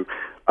of view.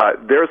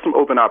 There are some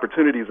open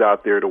opportunities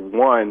out there to,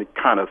 one,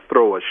 kind of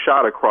throw a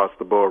shot across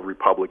the bow of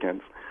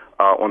Republicans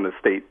on the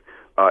state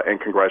and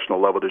congressional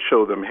level to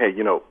show them, hey,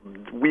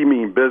 we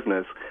mean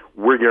business.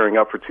 We're gearing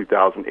up for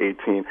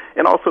 2018,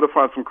 and also to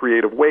find some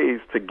creative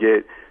ways to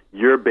get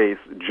your base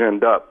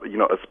ginned up,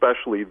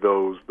 especially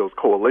those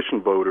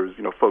coalition voters,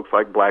 folks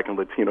like Black and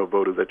Latino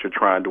voters that you're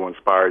trying to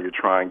inspire, you're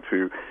trying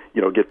to,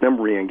 get them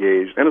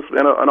reengaged,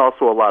 and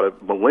also a lot of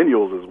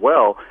millennials as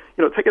well.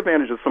 Take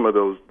advantage of some of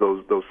those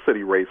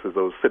city races,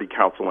 those city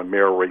council and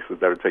mayor races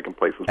that are taking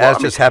place as well. As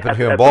just happened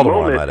here in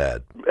Baltimore, I might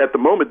add. At the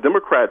moment,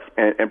 Democrats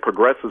and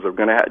progressives are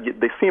going to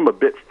they seem a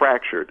bit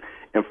fractured,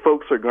 and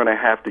folks are going to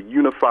have to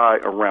unify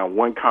around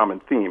one common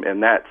theme,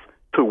 and that's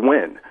to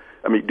win.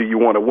 I mean, do you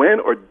want to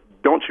win or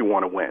don't you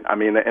want to win? I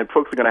mean, and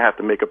folks are going to have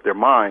to make up their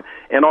mind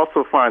and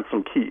also find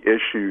some key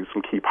issues,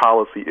 some key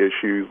policy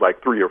issues,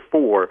 like 3 or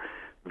 4,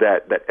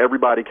 that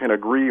everybody can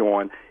agree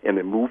on and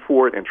then move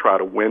forward and try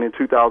to win in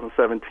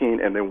 2017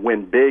 and then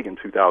win big in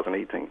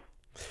 2018.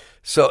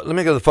 So let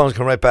me go to the phones,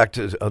 come right back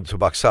to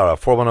Bhaskara,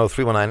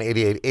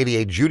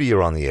 410-319-8888. Judy,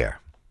 you're on the air.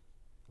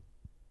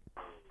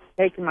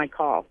 Taking my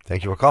call.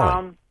 Thank you for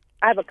calling.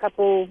 I have a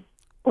couple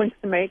points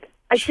to make.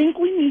 I think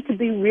we need to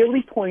be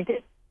really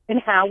pointed in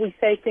how we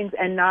say things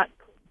and not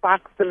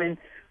box them in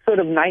sort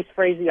of nice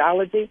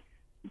phraseology.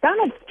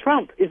 Donald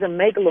Trump is a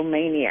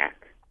megalomaniac.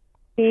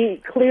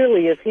 He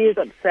clearly, if he is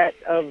upset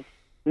of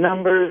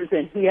numbers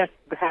and he has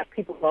to have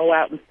people go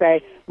out and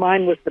say,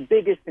 mine was the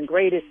biggest and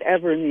greatest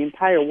ever in the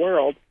entire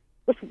world,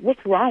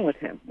 what's wrong with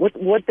him?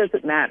 What does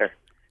it matter?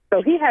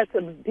 So he has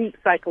some deep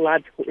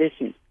psychological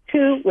issues.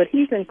 2, what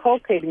he's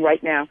inculcating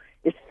right now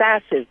is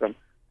fascism.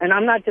 And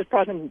I'm not just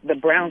talking the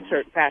brown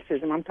shirt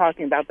fascism. I'm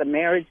talking about the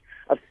marriage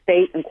of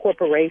state and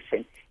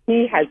corporation.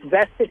 He has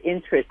vested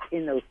interest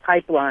in those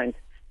pipelines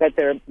that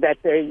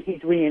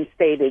he's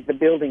reinstated the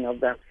building of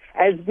them,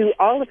 as do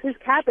all of his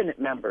cabinet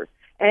members.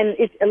 And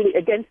it's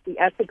against the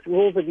ethics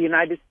rules of the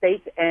United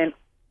States, and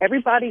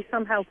everybody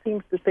somehow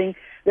seems to think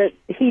that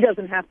he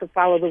doesn't have to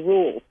follow the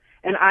rules.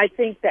 And I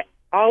think that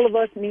all of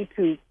us need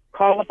to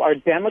call up our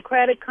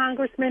Democratic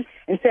congressmen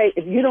and say,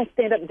 if you don't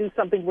stand up and do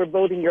something, we're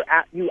voting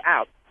you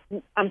out.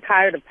 I'm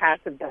tired of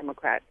passive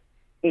Democrats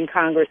in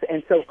Congress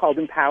and so-called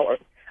in power.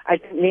 I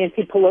think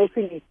Nancy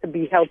Pelosi needs to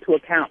be held to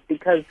account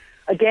because,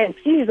 again,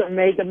 she's a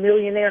mega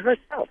millionaire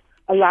herself.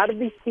 A lot of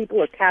these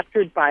people are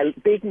captured by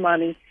big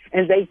money,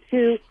 and they,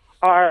 too,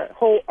 are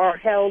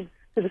held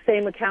to the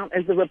same account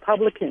as the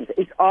Republicans.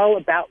 It's all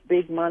about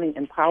big money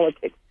and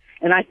politics.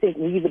 And I think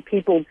we, the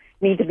people,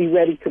 need to be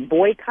ready to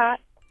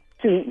boycott,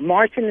 to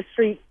march in the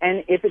street,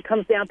 and if it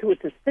comes down to it,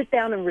 to sit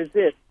down and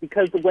resist,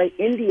 because the way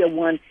India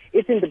won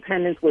its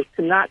independence was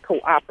to not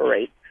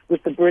cooperate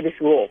with the British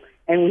rule.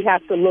 And we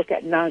have to look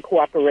at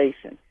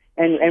non-cooperation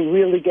and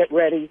really get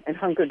ready and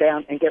hunker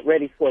down and get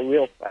ready for a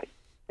real fight.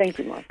 Thank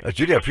you, Mark.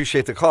 Judy, I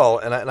appreciate the call,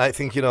 and I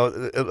think,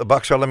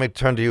 Bhaskar, let me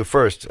turn to you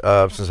first,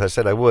 since I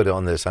said I would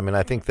on this. I mean,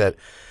 I think that,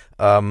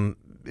 Valerie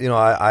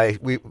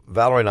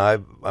and I,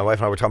 my wife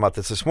and I were talking about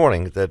this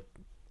morning, that,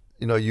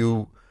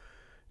 you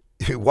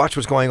watch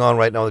what's going on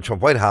right now in the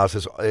Trump White House.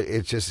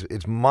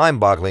 It's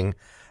mind-boggling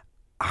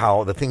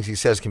how the things he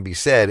says can be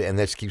said, and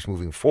this keeps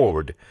moving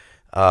forward.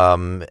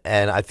 And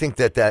I think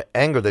that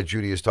anger that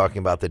Judy is talking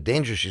about, the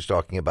danger she's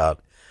talking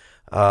about,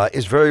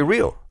 is very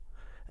real.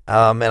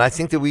 And I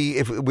think that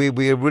we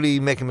really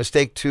make a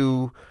mistake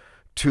to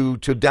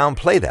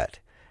downplay that,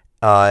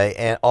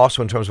 and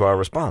also in terms of our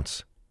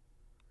response.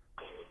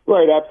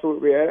 Right,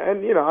 absolutely,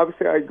 and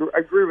obviously, I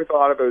agree with a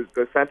lot of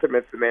the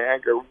sentiments and the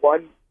anger.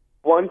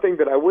 One thing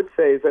that I would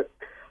say is that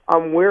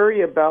I'm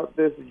wary about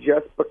this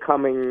just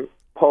becoming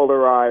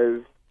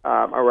polarized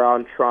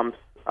around Trump's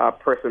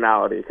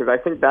personality, because I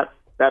think that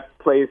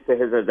plays to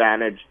his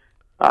advantage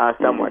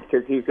somewhat,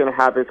 because he's going to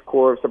have his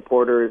core of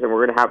supporters, and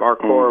we're going to have our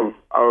core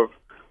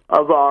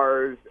of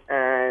ours,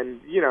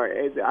 and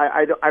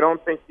I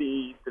don't think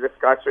the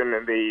discussion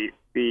and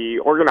the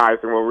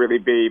organizing will really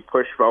be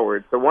pushed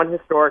forward. So one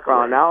historical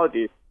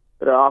analogy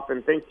that I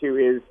often think to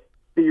is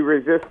the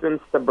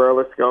resistance to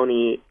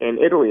Berlusconi in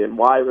Italy and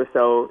why it was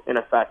so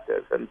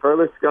ineffective. And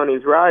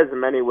Berlusconi's rise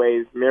in many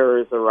ways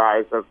mirrors the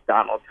rise of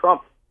Donald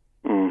Trump.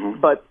 Mm-hmm.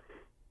 But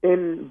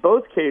in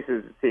both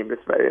cases, it seemed, in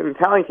the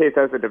Italian case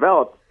as it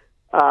developed,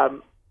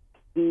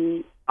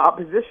 the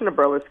opposition to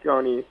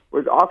Berlusconi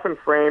was often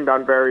framed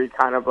on very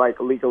kind of like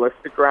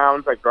legalistic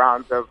grounds, like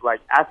grounds of like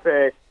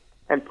ethics,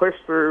 and pushed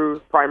through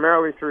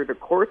primarily through the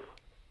courts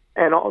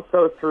and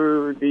also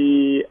through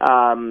the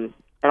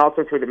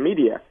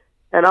media.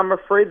 And I'm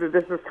afraid that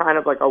this is kind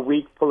of like a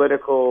weak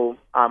political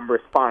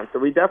response. So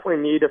we definitely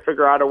need to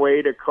figure out a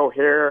way to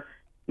cohere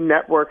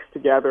networks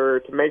together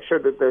to make sure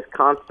that there's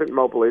constant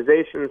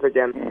mobilizations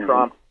against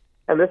Trump.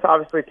 And this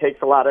obviously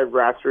takes a lot of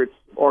grassroots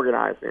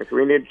organizing. So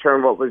we need to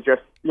turn what was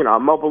just, a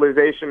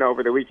mobilization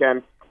over the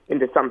weekend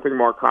into something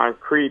more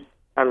concrete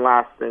and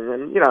lasting.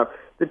 And,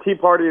 the Tea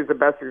Party is the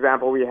best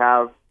example we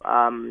have,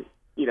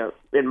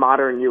 in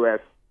modern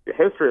U.S.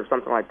 history of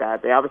something like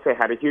that. They obviously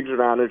had a huge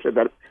advantage of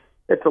that.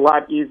 It's a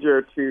lot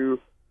easier to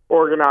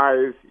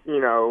organize,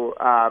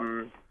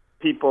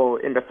 people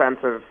in defense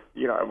of,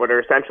 what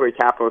are essentially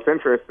capitalist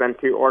interests than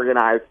to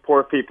organize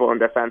poor people in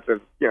defense of,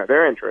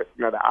 their interests.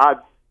 The odds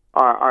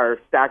are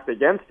stacked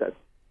against us.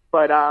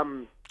 But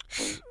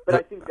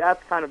I think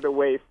that's kind of the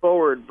way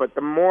forward. But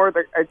the more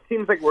that it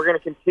seems like we're going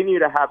to continue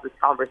to have this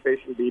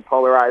conversation be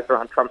polarized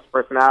around Trump's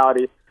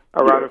personality,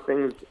 around the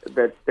things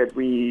that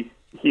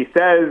he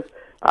says.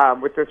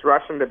 With this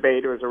Russian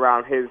debate, it was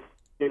around his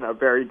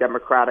very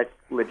democratic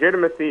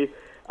legitimacy.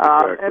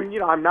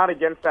 And, I'm not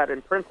against that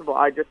in principle.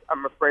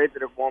 I'm afraid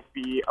that it won't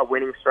be a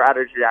winning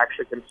strategy to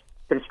actually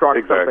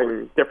construct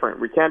something different.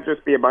 We can't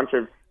just be a bunch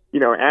of,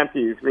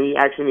 antis. We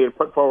actually need to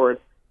put forward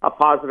a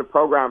positive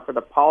program for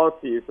the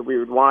policies that we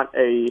would want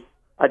a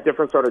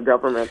different sort of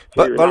government.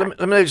 But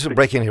let me just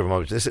break in here for a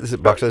moment. This is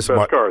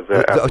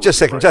Bhaskar.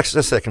 Just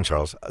a second,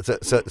 Charles.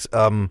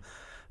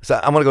 So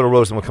I'm going to go to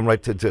Rose, and we'll come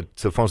right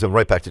to phones and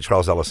right back to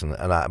Charles Ellison.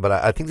 But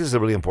I think this is a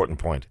really important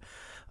point.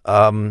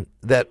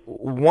 That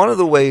one of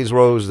the ways,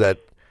 Rose, that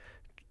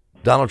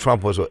Donald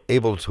Trump was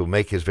able to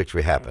make his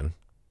victory happen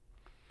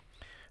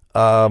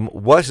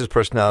was his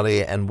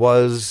personality and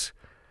was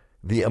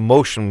the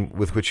emotion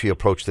with which he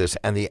approached this,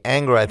 and the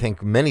anger I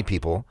think many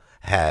people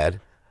had,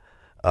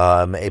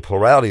 a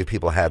plurality of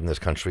people had in this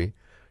country,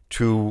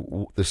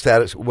 to the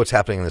status, what's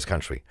happening in this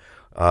country,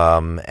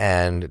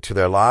 and to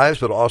their lives,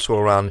 but also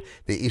around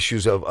the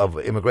issues of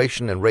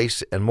immigration and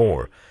race and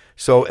more.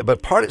 So, but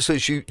it's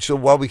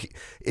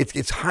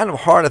kind of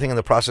hard, I think, in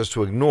the process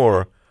to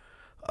ignore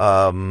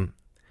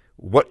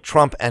what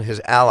Trump and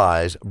his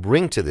allies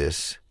bring to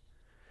this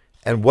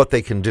and what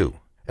they can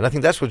do. And I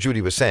think that's what Judy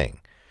was saying,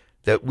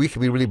 that we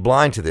can be really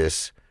blind to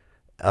this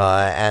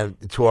and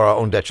to our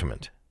own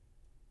detriment.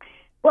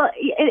 Well,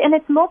 and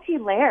it's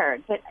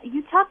multi-layered, but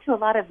you talk to a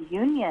lot of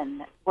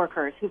union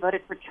workers who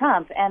voted for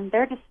Trump, and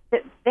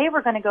they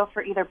were going to go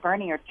for either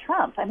Bernie or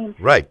Trump. I mean,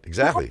 right,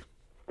 exactly.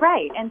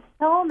 Right, and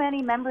so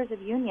many members of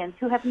unions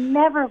who have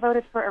never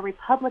voted for a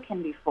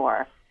Republican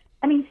before.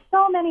 I mean,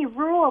 so many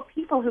rural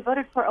people who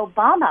voted for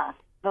Obama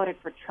voted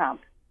for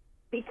Trump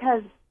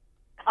because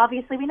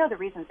obviously we know the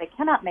reasons. They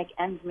cannot make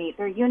ends meet.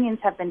 Their unions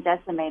have been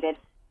decimated.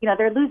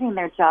 They're losing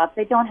their jobs.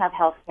 They don't have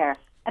health care.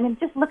 I mean,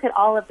 just look at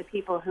all of the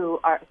people who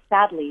are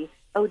sadly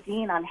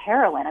ODing on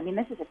heroin. I mean,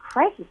 this is a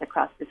crisis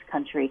across this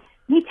country.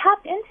 He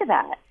tapped into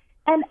that.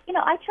 And,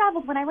 I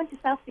traveled, when I went to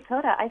South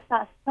Dakota, I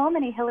saw so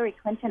many Hillary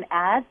Clinton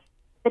ads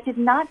that did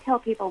not tell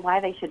people why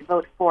they should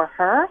vote for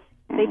her.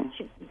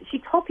 She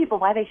told people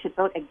why they should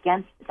vote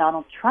against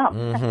Donald Trump.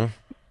 Mm-hmm.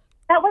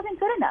 That wasn't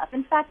good enough.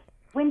 In fact,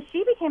 when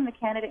she became the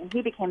candidate and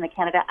he became the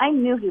candidate, I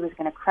knew he was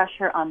going to crush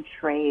her on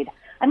trade.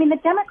 I mean, the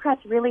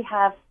Democrats really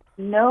have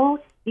no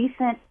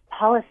decent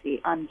policy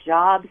on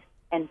jobs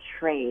and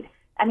trade.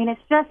 I mean,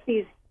 it's just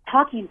these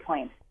talking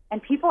points, and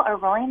people are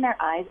rolling their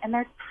eyes, and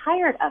they're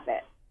tired of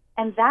it.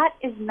 And that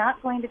is not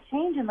going to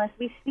change unless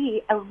we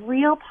see a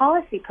real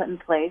policy put in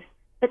place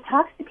that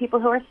talks to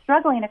people who are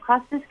struggling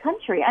across this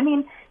country. I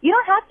mean, you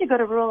don't have to go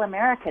to rural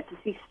America to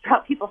see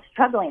people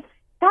struggling. It's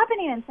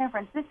happening in San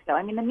Francisco.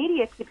 I mean, the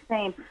media keeps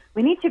saying,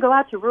 we need to go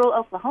out to rural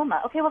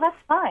Oklahoma. Okay, well,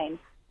 that's fine.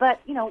 But,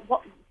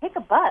 take a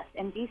bus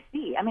in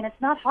D.C. I mean,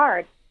 it's not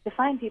hard to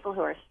find people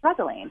who are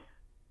struggling.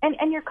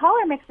 And your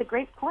caller makes a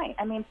great point.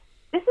 I mean,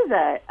 this is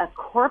a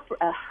corporate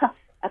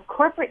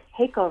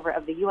takeover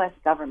of the U.S.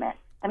 government.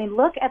 I mean,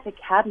 look at the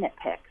cabinet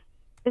picks.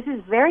 This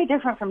is very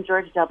different from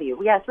George W.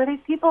 Yes, were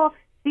these people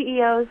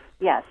CEOs?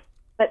 Yes.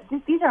 But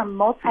these are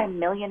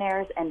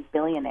multimillionaires and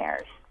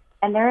billionaires,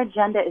 and their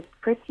agenda is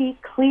pretty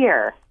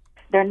clear.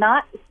 They're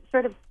not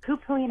sort of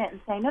poo-pooing it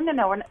and saying,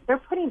 no, they're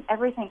putting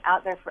everything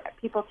out there for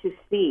people to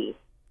see.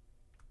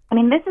 I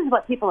mean, this is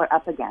what people are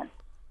up against,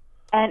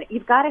 and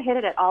you've got to hit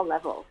it at all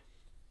levels.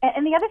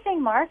 And the other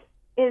thing, Mark,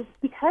 is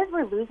because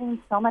we're losing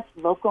so much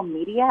local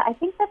media, I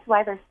think that's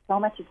why there's so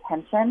much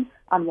attention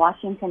on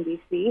Washington,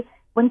 D.C.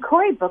 When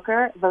Cory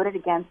Booker voted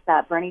against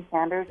that Bernie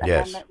Sanders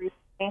amendment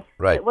recently,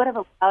 it would have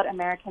allowed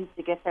Americans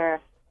to get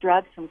their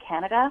drugs from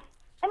Canada.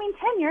 I mean,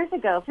 10 years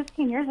ago,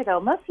 15 years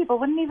ago, most people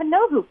wouldn't even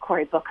know who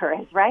Cory Booker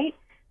is, right?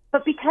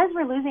 But because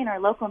we're losing our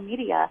local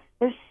media,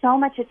 there's so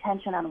much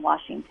attention on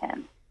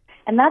Washington.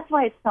 And that's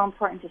why it's so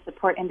important to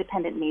support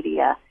independent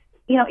media.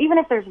 Even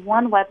if there's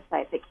one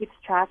website that keeps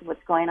track of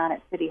what's going on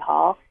at City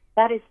Hall,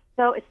 it's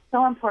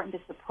so important to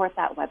support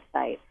that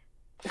website.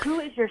 Who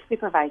is your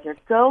supervisor?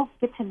 Go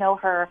get to know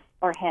her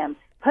or him.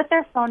 Put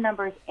their phone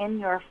numbers in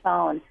your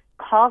phone.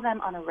 Call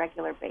them on a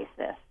regular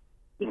basis.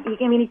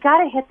 You've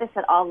got to hit this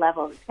at all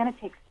levels. It's going to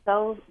take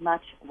so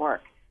much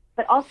work.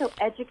 But also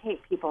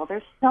educate people.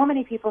 There's so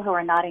many people who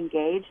are not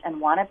engaged and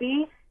want to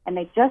be, and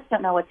they just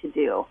don't know what to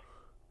do.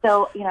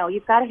 So,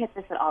 you've got to hit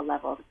this at all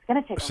levels. It's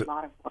going to take a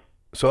lot of work.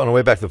 So on the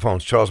way back to the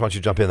phones, Charles, why don't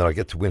you jump in, then I'll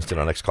get to Winston,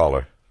 our next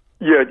caller.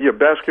 Yeah,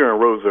 Bhaskar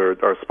and Rose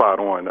are spot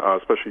on,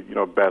 especially,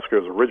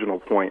 Bhaskar's original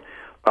point.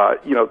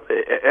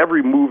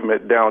 Every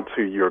movement down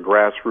to your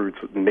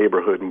grassroots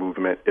neighborhood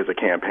movement is a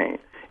campaign.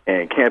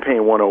 And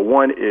Campaign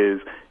 101 is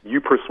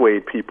you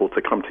persuade people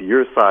to come to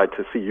your side,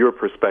 to see your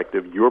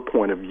perspective, your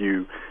point of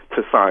view,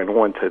 to sign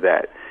on to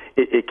that.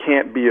 It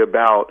can't be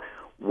about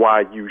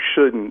why you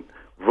shouldn't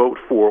vote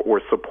for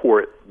or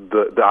support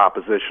the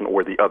opposition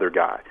or the other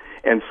guy.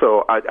 And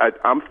so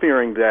I'm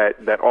fearing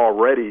that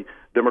already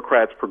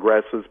Democrats,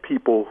 progressives,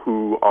 people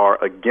who are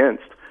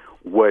against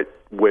what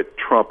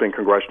Trump and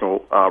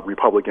congressional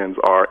Republicans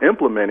are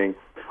implementing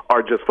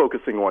are just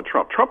focusing on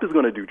Trump. Trump is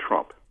going to do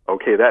Trump.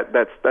 Okay,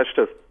 that's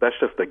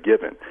just a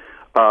given.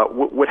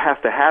 What has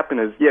to happen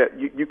is,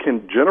 you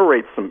can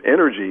generate some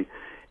energy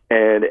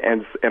and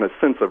a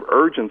sense of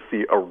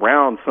urgency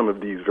around some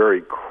of these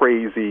very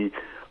crazy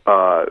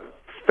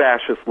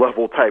fascist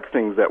level type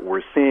things that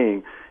we're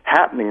seeing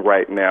happening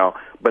right now.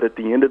 But at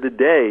the end of the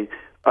day,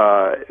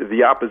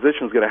 the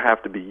opposition is going to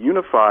have to be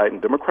unified,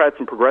 and Democrats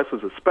and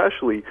progressives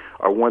especially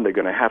are one they're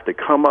going to have to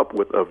come up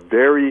with a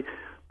very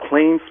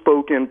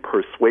plain-spoken,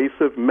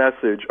 persuasive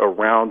message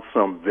around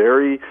some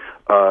very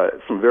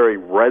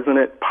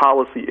resonant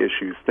policy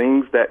issues,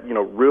 things that,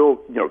 real,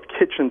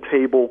 kitchen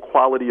table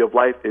quality of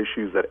life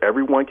issues that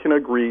everyone can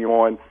agree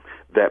on,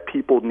 that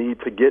people need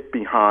to get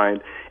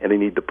behind, and they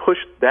need to push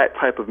that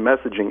type of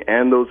messaging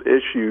and those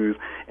issues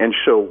and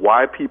show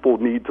why people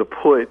need to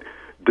put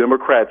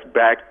Democrats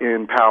back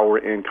in power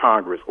in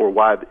Congress, or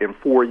why in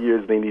 4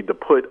 years they need to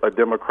put a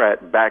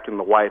Democrat back in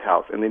the White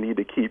House, and they need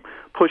to keep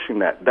pushing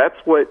that. That's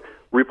what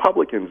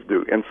Republicans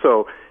do. And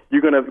so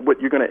you're going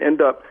to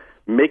end up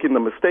making the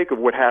mistake of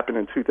what happened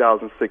in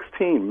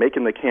 2016,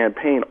 making the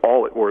campaign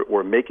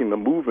or making the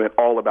movement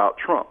all about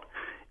Trump.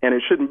 And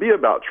it shouldn't be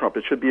about Trump.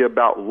 It should be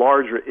about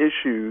larger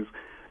issues.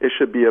 It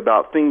should be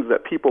about things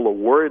that people are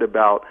worried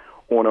about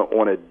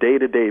on a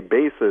day-to-day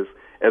basis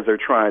as they're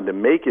trying to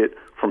make it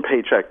from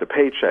paycheck to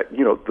paycheck.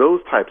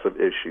 Those types of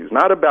issues.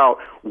 Not about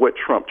what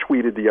Trump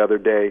tweeted the other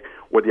day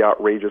or the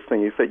outrageous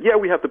thing he said. Yeah,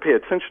 we have to pay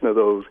attention to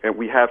those, and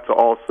we have to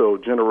also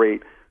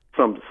generate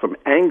some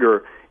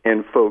anger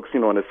in folks,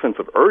 and a sense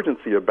of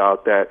urgency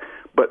about that.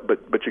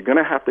 But you're going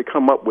to have to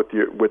come up with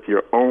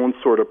your own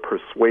sort of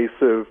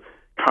persuasive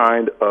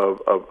kind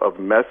of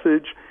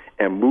message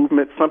and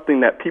movement,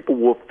 something that people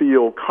will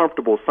feel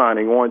comfortable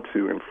signing on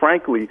to. And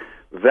frankly,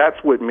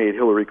 that's what made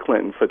Hillary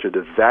Clinton such a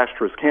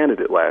disastrous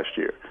candidate last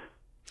year.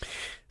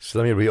 So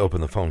let me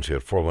reopen the phones here,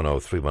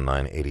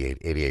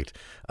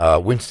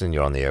 410-319-8888. Winston,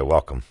 you're on the air.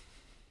 Welcome.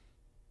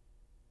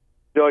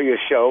 Enjoy your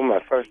show. My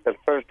first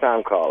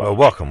time caller.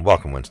 Welcome,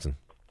 Winston.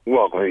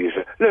 Welcome,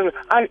 sir. Listen,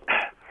 I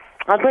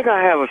think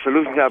I have a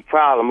solution to that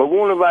problem, but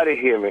won't nobody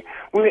hear me.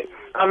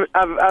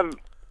 I've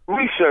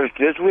researched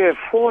this. We have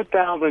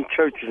 4,000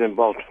 churches in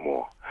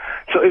Baltimore.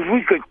 So if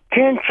we could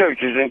 10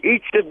 churches in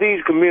each of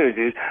these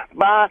communities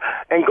buy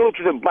and go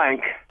to the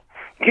bank,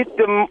 get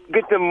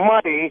the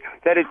money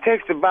that it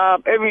takes to buy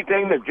up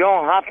everything that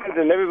John Hopkins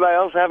and everybody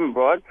else haven't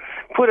brought.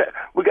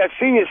 We got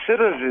senior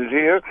citizens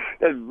here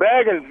that's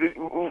begging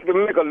to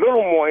make a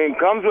little more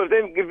income. So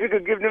if we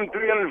could give them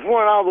 $300,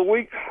 $400 a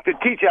week to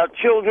teach our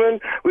children,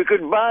 we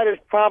could buy this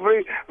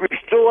property,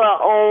 restore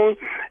our own,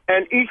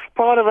 and each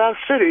part of our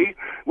city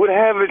would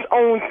have its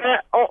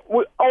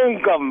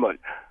own government.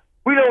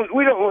 We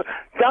don't.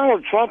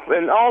 Donald Trump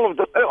and all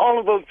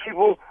of those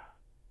people.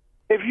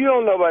 If you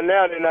don't know by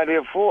now, they're not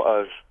here for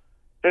us.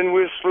 Then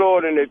we're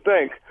slower than they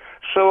think.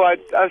 So I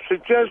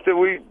suggest that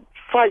we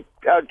fight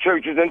our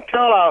churches and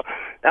tell our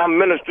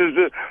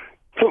ministers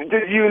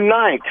to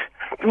unite.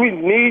 We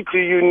need to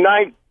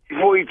unite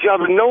for each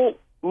other.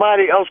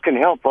 Nobody else can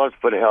help us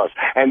but us.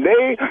 And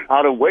they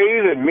are the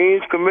Ways and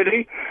Means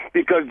Committee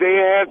because they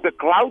have the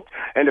clout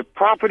and the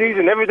properties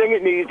and everything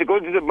it needs to go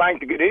to the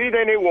bank to get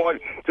anything they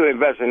want to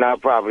invest in our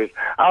properties.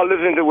 I'll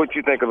listen to what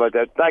you think about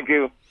that. Thank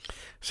you.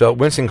 So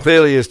Winston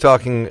clearly is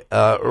talking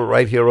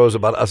right here, Rose,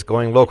 about us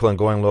going local and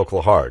going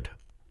local hard.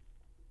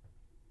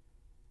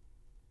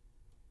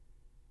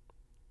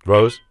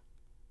 Rose?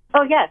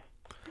 Oh, yes.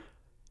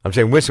 I'm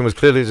saying Winston was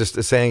clearly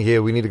just saying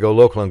here we need to go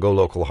local and go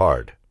local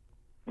hard.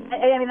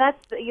 I mean,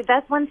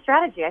 that's one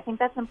strategy. I think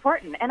that's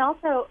important. And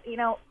also,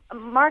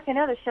 Mark, I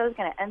know the show's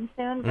going to end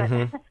soon, but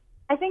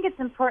I think it's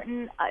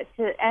important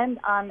to end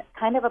on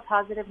kind of a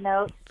positive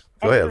note.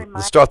 Go ahead.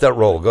 Let's start that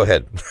roll. Go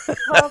ahead.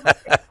 Well,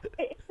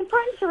 it's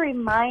important to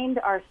remind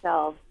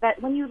ourselves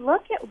that when you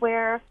look at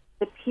where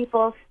the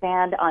people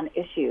stand on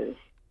issues,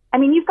 I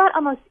mean, you've got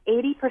almost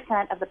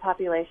 80% of the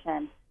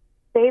population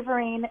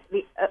favoring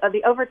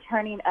the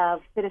overturning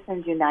of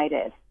Citizens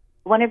United.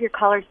 One of your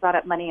callers brought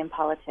up money in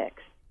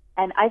politics.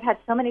 And I've had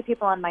so many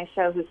people on my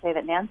show who say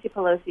that Nancy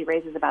Pelosi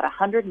raises about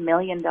 $100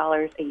 million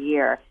a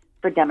year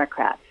for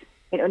Democrats.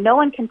 No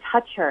one can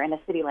touch her in a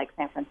city like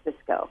San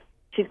Francisco.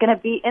 She's going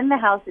to be in the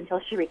House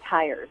until she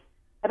retires.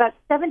 About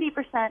 70%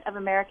 of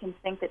Americans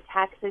think that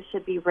taxes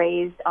should be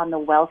raised on the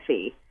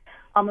wealthy.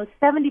 Almost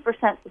 70%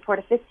 support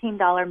a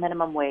 $15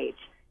 minimum wage.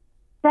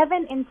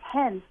 7 in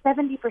 10,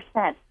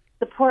 70%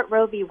 support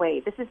Roe v.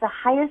 Wade. This is the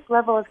highest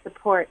level of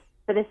support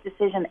for this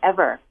decision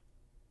ever.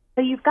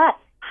 So you've got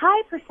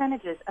high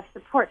percentages of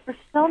support for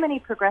so many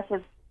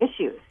progressive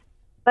issues.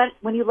 But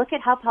when you look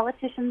at how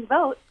politicians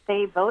vote,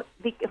 they vote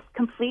the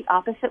complete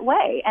opposite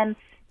way. And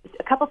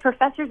a couple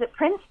professors at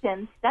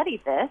Princeton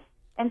studied this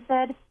and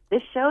said,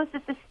 this shows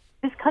that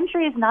this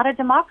country is not a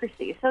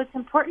democracy. So it's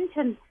important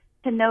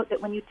to note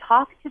that when you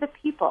talk to the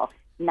people,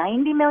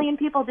 90 million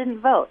people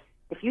didn't vote.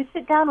 If you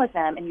sit down with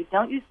them and you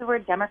don't use the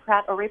word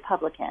Democrat or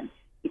Republican,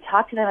 you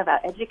talk to them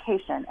about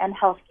education and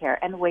health care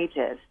and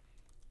wages,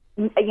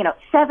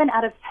 7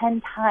 out of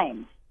 10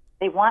 times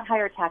they want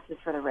higher taxes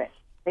for the rich.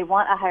 They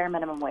want a higher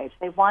minimum wage.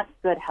 They want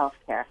good health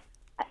care.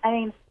 I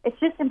mean, it's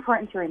just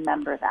important to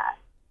remember that.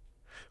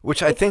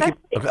 Which I think...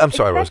 I'm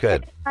sorry, Rose, go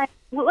ahead.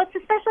 Well, it's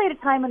especially at a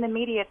time when the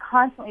media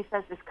constantly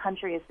says this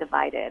country is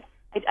divided.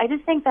 I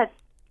just think that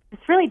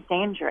it's really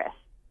dangerous.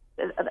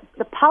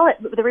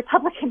 The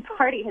Republican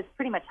Party has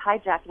pretty much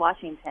hijacked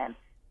Washington.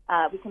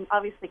 We can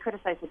obviously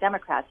criticize the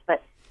Democrats,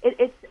 but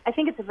I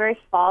think it's very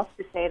false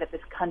to say that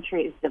this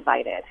country is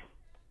divided.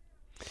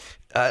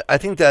 I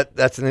think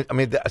that's one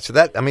of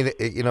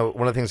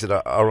the things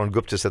that Arun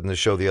Gupta said in the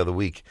show the other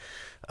week.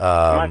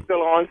 Am I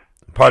still on?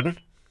 Pardon?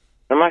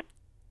 Am I?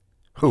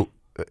 Who?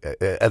 One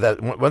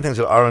of the things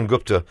that Arun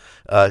Gupta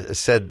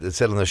said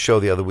on the show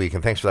the other week,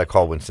 and thanks for that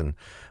call, Winston,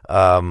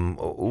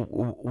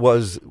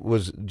 was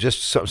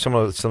just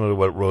similar to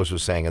what Rose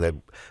was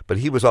saying, but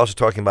he was also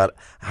talking about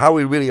how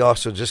we really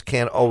also just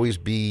can't always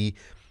be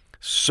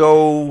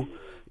so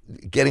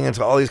getting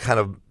into all these kind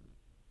of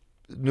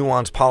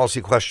nuanced policy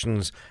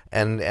questions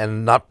and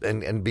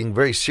being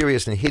very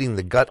serious and hitting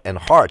the gut and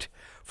heart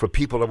for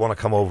people that want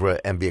to come over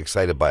and be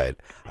excited by it.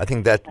 I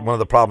think that one of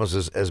the problems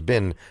has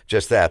been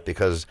just that,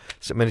 because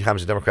so many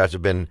times the Democrats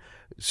have been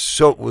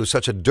with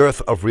such a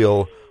dearth of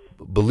real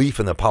belief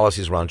in their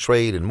policies around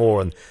trade and more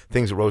and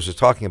things that Rose is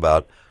talking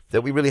about,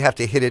 that we really have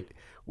to hit it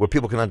where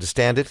people can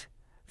understand it,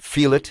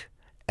 feel it,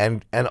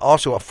 and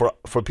also for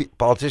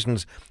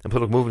politicians and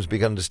political movements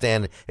to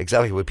understand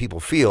exactly what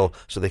people feel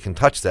so they can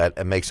touch that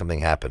and make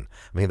something happen.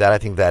 I mean, I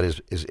think that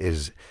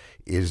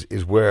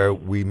is where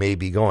we may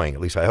be going.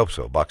 At least I hope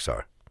so.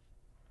 Bhaskar?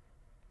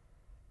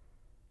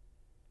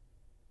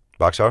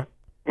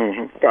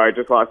 Mm-hmm. Sorry, I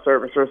just lost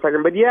service for a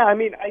second. But yeah, I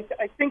mean, I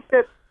think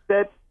that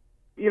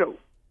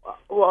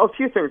a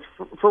few things.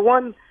 For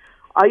one,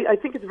 I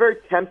think it's very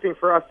tempting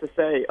for us to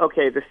say,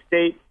 okay, the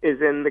state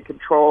is in the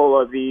control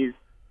of these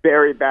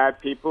very bad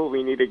people.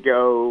 We need to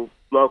go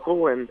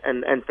local and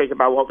think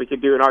about what we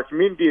could do in our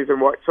communities and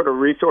what sort of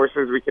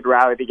resources we could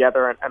rally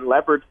together and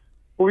leverage.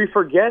 But we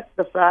forget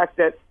the fact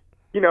that,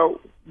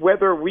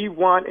 whether we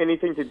want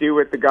anything to do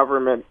with the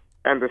government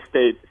and the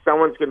state,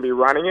 someone's going to be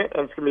running it,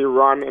 and it's going to be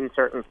run in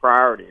certain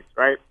priorities,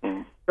 right?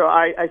 Mm. So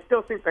I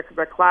still think that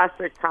the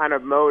classic kind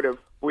of mode of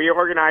we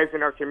organize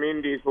in our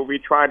communities where we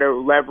try to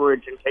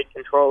leverage and take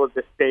control of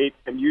the state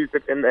and use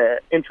it in the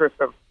interest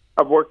of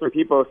working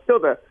people is still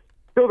the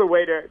still the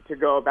way to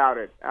go about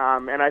it.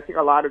 And I think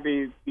a lot of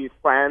these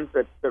plans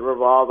that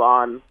revolve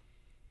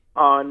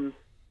on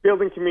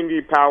building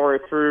community power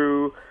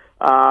through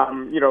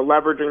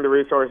leveraging the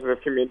resources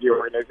of community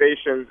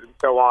organizations and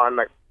so on,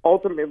 like,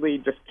 ultimately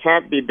just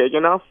can't be big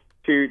enough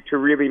to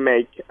really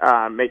make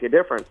a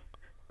difference.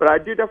 But I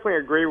do definitely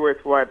agree with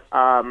what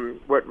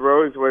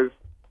Rose was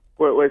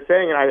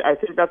saying, and I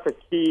think that's a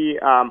key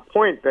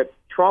point, that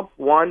Trump,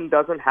 one,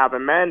 doesn't have a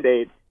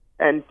mandate,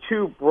 and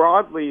two,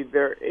 broadly,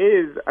 there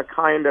is a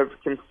kind of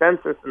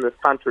consensus in this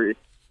country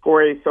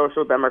for a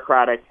social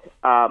democratic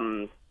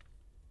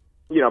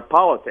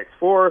politics,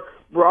 for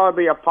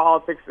broadly a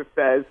politics that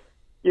says,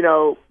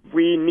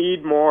 we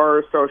need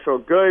more social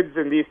goods,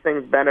 and these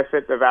things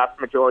benefit the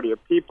vast majority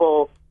of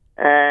people.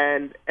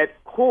 And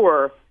at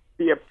core,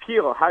 the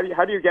appeal, how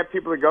do you get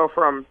people to go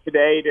from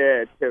today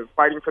to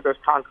fighting for those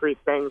concrete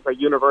things like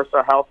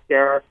universal health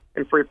care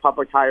and free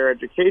public higher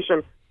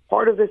education?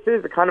 Part of this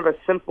is a kind of a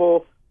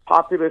simple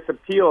populist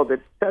appeal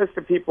that says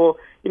to people,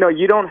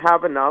 you don't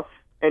have enough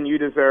and you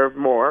deserve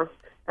more.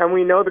 And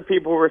we know the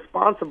people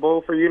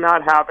responsible for you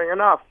not having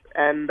enough.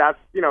 And that's,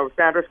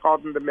 Sanders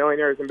called them the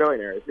millionaires and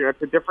billionaires.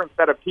 It's a different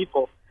set of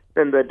people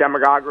than the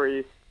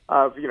demagoguery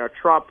of,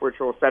 Trump, which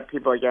will set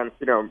people against,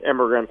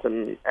 immigrants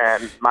and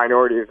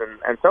minorities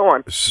and so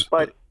on.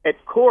 But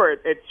at core,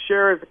 it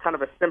shares a kind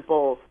of a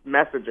simple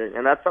messaging.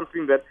 And that's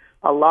something that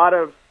a lot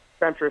of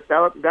centrist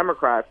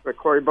Democrats, the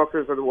Cory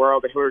Bookers of the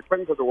world, the Hillary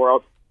Clintons of the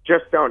world,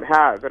 just don't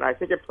have. And I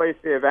think it plays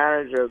to the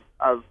advantage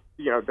of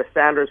the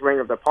Sanders wing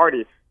of the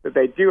party, that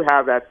they do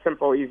have that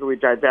simple, easily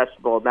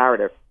digestible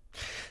narrative.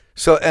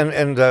 So,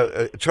 and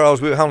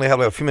Charles, we only have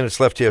a few minutes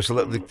left here,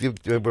 so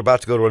we're about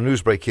to go to a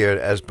news break here.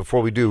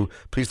 Before we do,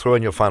 please throw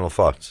in your final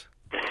thoughts.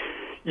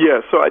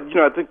 Yeah, so I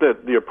think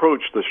that the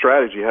approach, the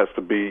strategy has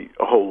to be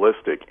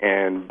holistic,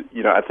 and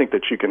I think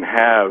that you can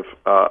have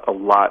a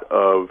lot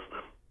of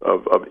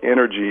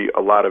energy,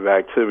 a lot of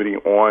activity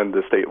on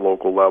the state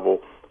local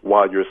level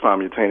while you're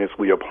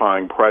simultaneously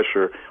applying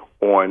pressure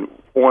on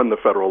the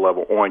federal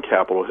level, on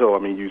Capitol Hill. I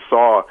mean, you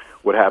saw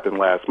what happened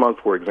last month,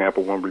 for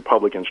example, when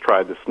Republicans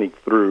tried to sneak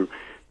through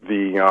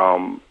the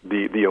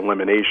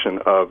elimination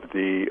of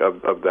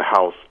the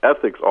House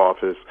Ethics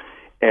Office,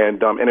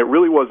 and it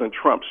really wasn't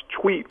Trump's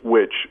tweet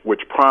which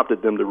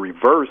prompted them to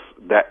reverse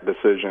that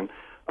decision.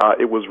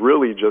 It was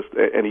really just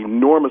an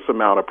enormous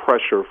amount of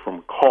pressure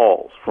from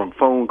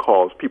phone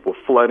calls, people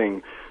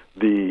flooding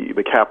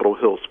the Capitol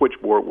Hill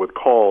switchboard with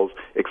calls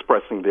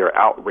expressing their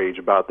outrage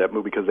about that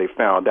move because they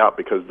found out,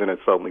 because then it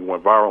suddenly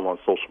went viral on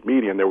social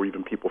media, and there were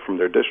even people from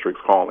their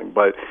districts calling.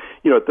 But,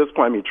 at this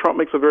point, I mean, Trump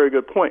makes a very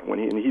good point when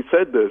he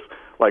said this,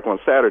 like on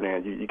Saturday,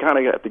 and you kind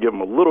of have to give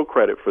him a little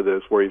credit for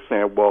this, where he's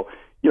saying, well,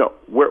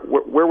 where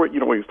were, when he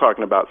was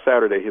talking about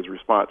Saturday, his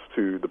response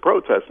to the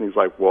protests, and he's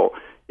like, well,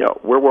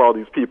 where were all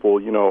these people,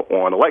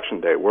 on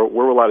Election Day? Where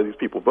were a lot of these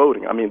people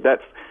voting? I mean,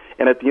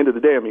 and at the end of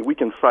the day, I mean, we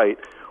can cite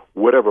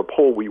whatever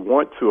poll we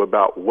want to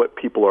about what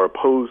people are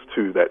opposed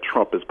to that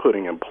Trump is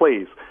putting in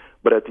place,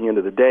 but at the end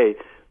of the day,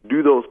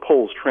 do those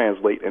polls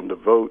translate into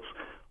votes?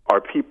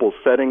 Are people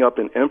setting up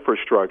an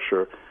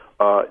infrastructure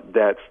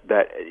that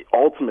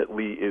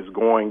ultimately is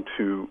going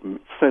to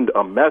send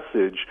a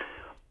message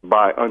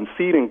by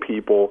unseating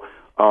people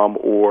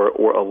or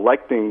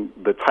electing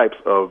the types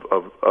of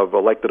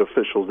elected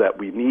officials that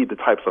we need, the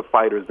types of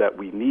fighters that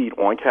we need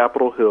on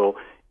Capitol Hill,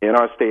 in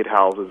our state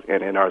houses,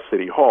 and in our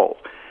city halls?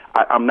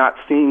 I'm not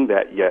seeing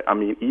that yet. I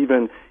mean,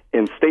 even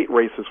in state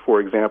races, for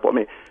example, I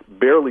mean,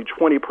 barely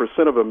 20%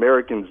 of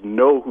Americans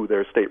know who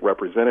their state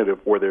representative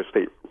or their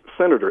state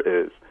senator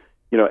is.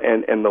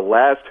 And the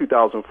last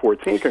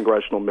 2014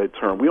 congressional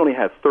midterm, we only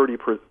had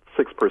 36%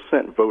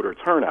 voter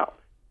turnout.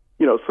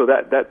 So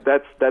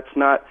that's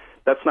not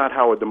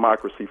how a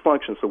democracy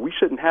functions. So we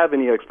shouldn't have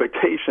any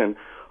expectation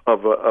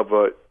of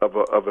a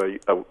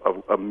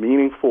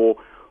meaningful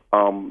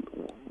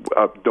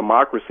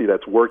democracy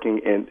that's working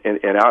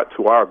and out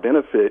to our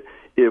benefit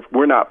if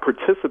we're not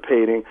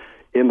participating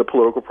in the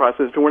political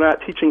process, and we're not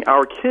teaching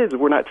our kids,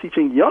 we're not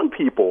teaching young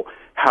people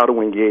how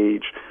to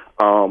engage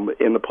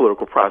in the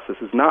political process.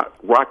 It's not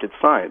rocket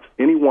science.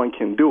 Anyone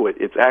can do it.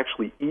 It's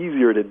actually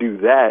easier to do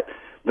that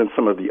than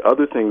some of the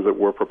other things that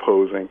we're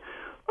proposing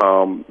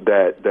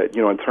that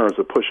in terms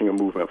of pushing a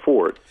movement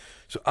forward.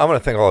 So I want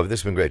to thank all of you. This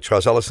has been great.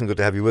 Charles Ellison, good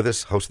to have you with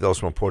us. Host of the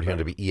Ellison Report here on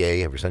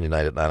WEA every Sunday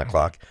night at 9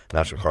 o'clock.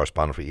 National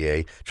correspondent for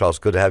EA. Charles,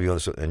 good to have you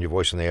and your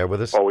voice in the air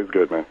with us. Always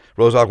good, man.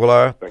 Rose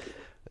Aguilar. Thank you.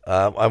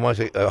 I want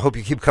to hope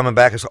you keep coming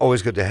back. It's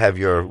always good to have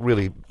your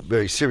really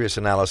very serious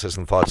analysis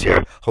and thoughts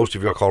here. Host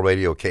of Your Call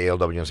Radio,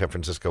 KALW in San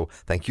Francisco.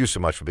 Thank you so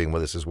much for being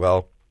with us as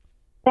well.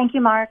 Thank you,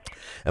 Mark.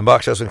 And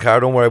Bhaskar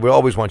Sunkara, don't worry, we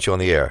always want you on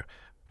the air,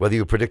 whether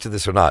you predicted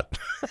this or not.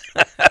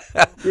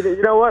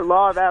 You know what?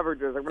 Law of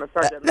averages. I'm going to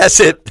start getting That's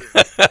it.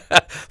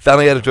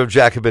 Family editor of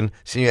Jacobin,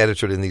 senior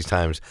editor in These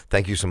Times.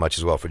 Thank you so much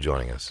as well for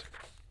joining us.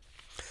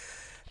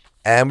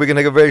 And we're going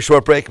to take a very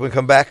short break. When we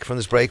come back from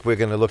this break, we're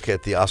going to look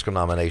at the Oscar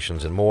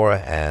nominations and more,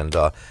 and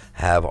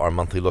have our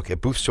monthly look at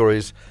booth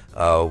stories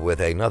with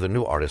another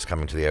new artist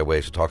coming to the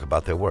airwaves to talk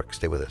about their work.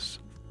 Stay with us.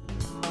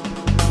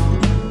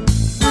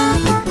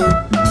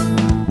 Bye.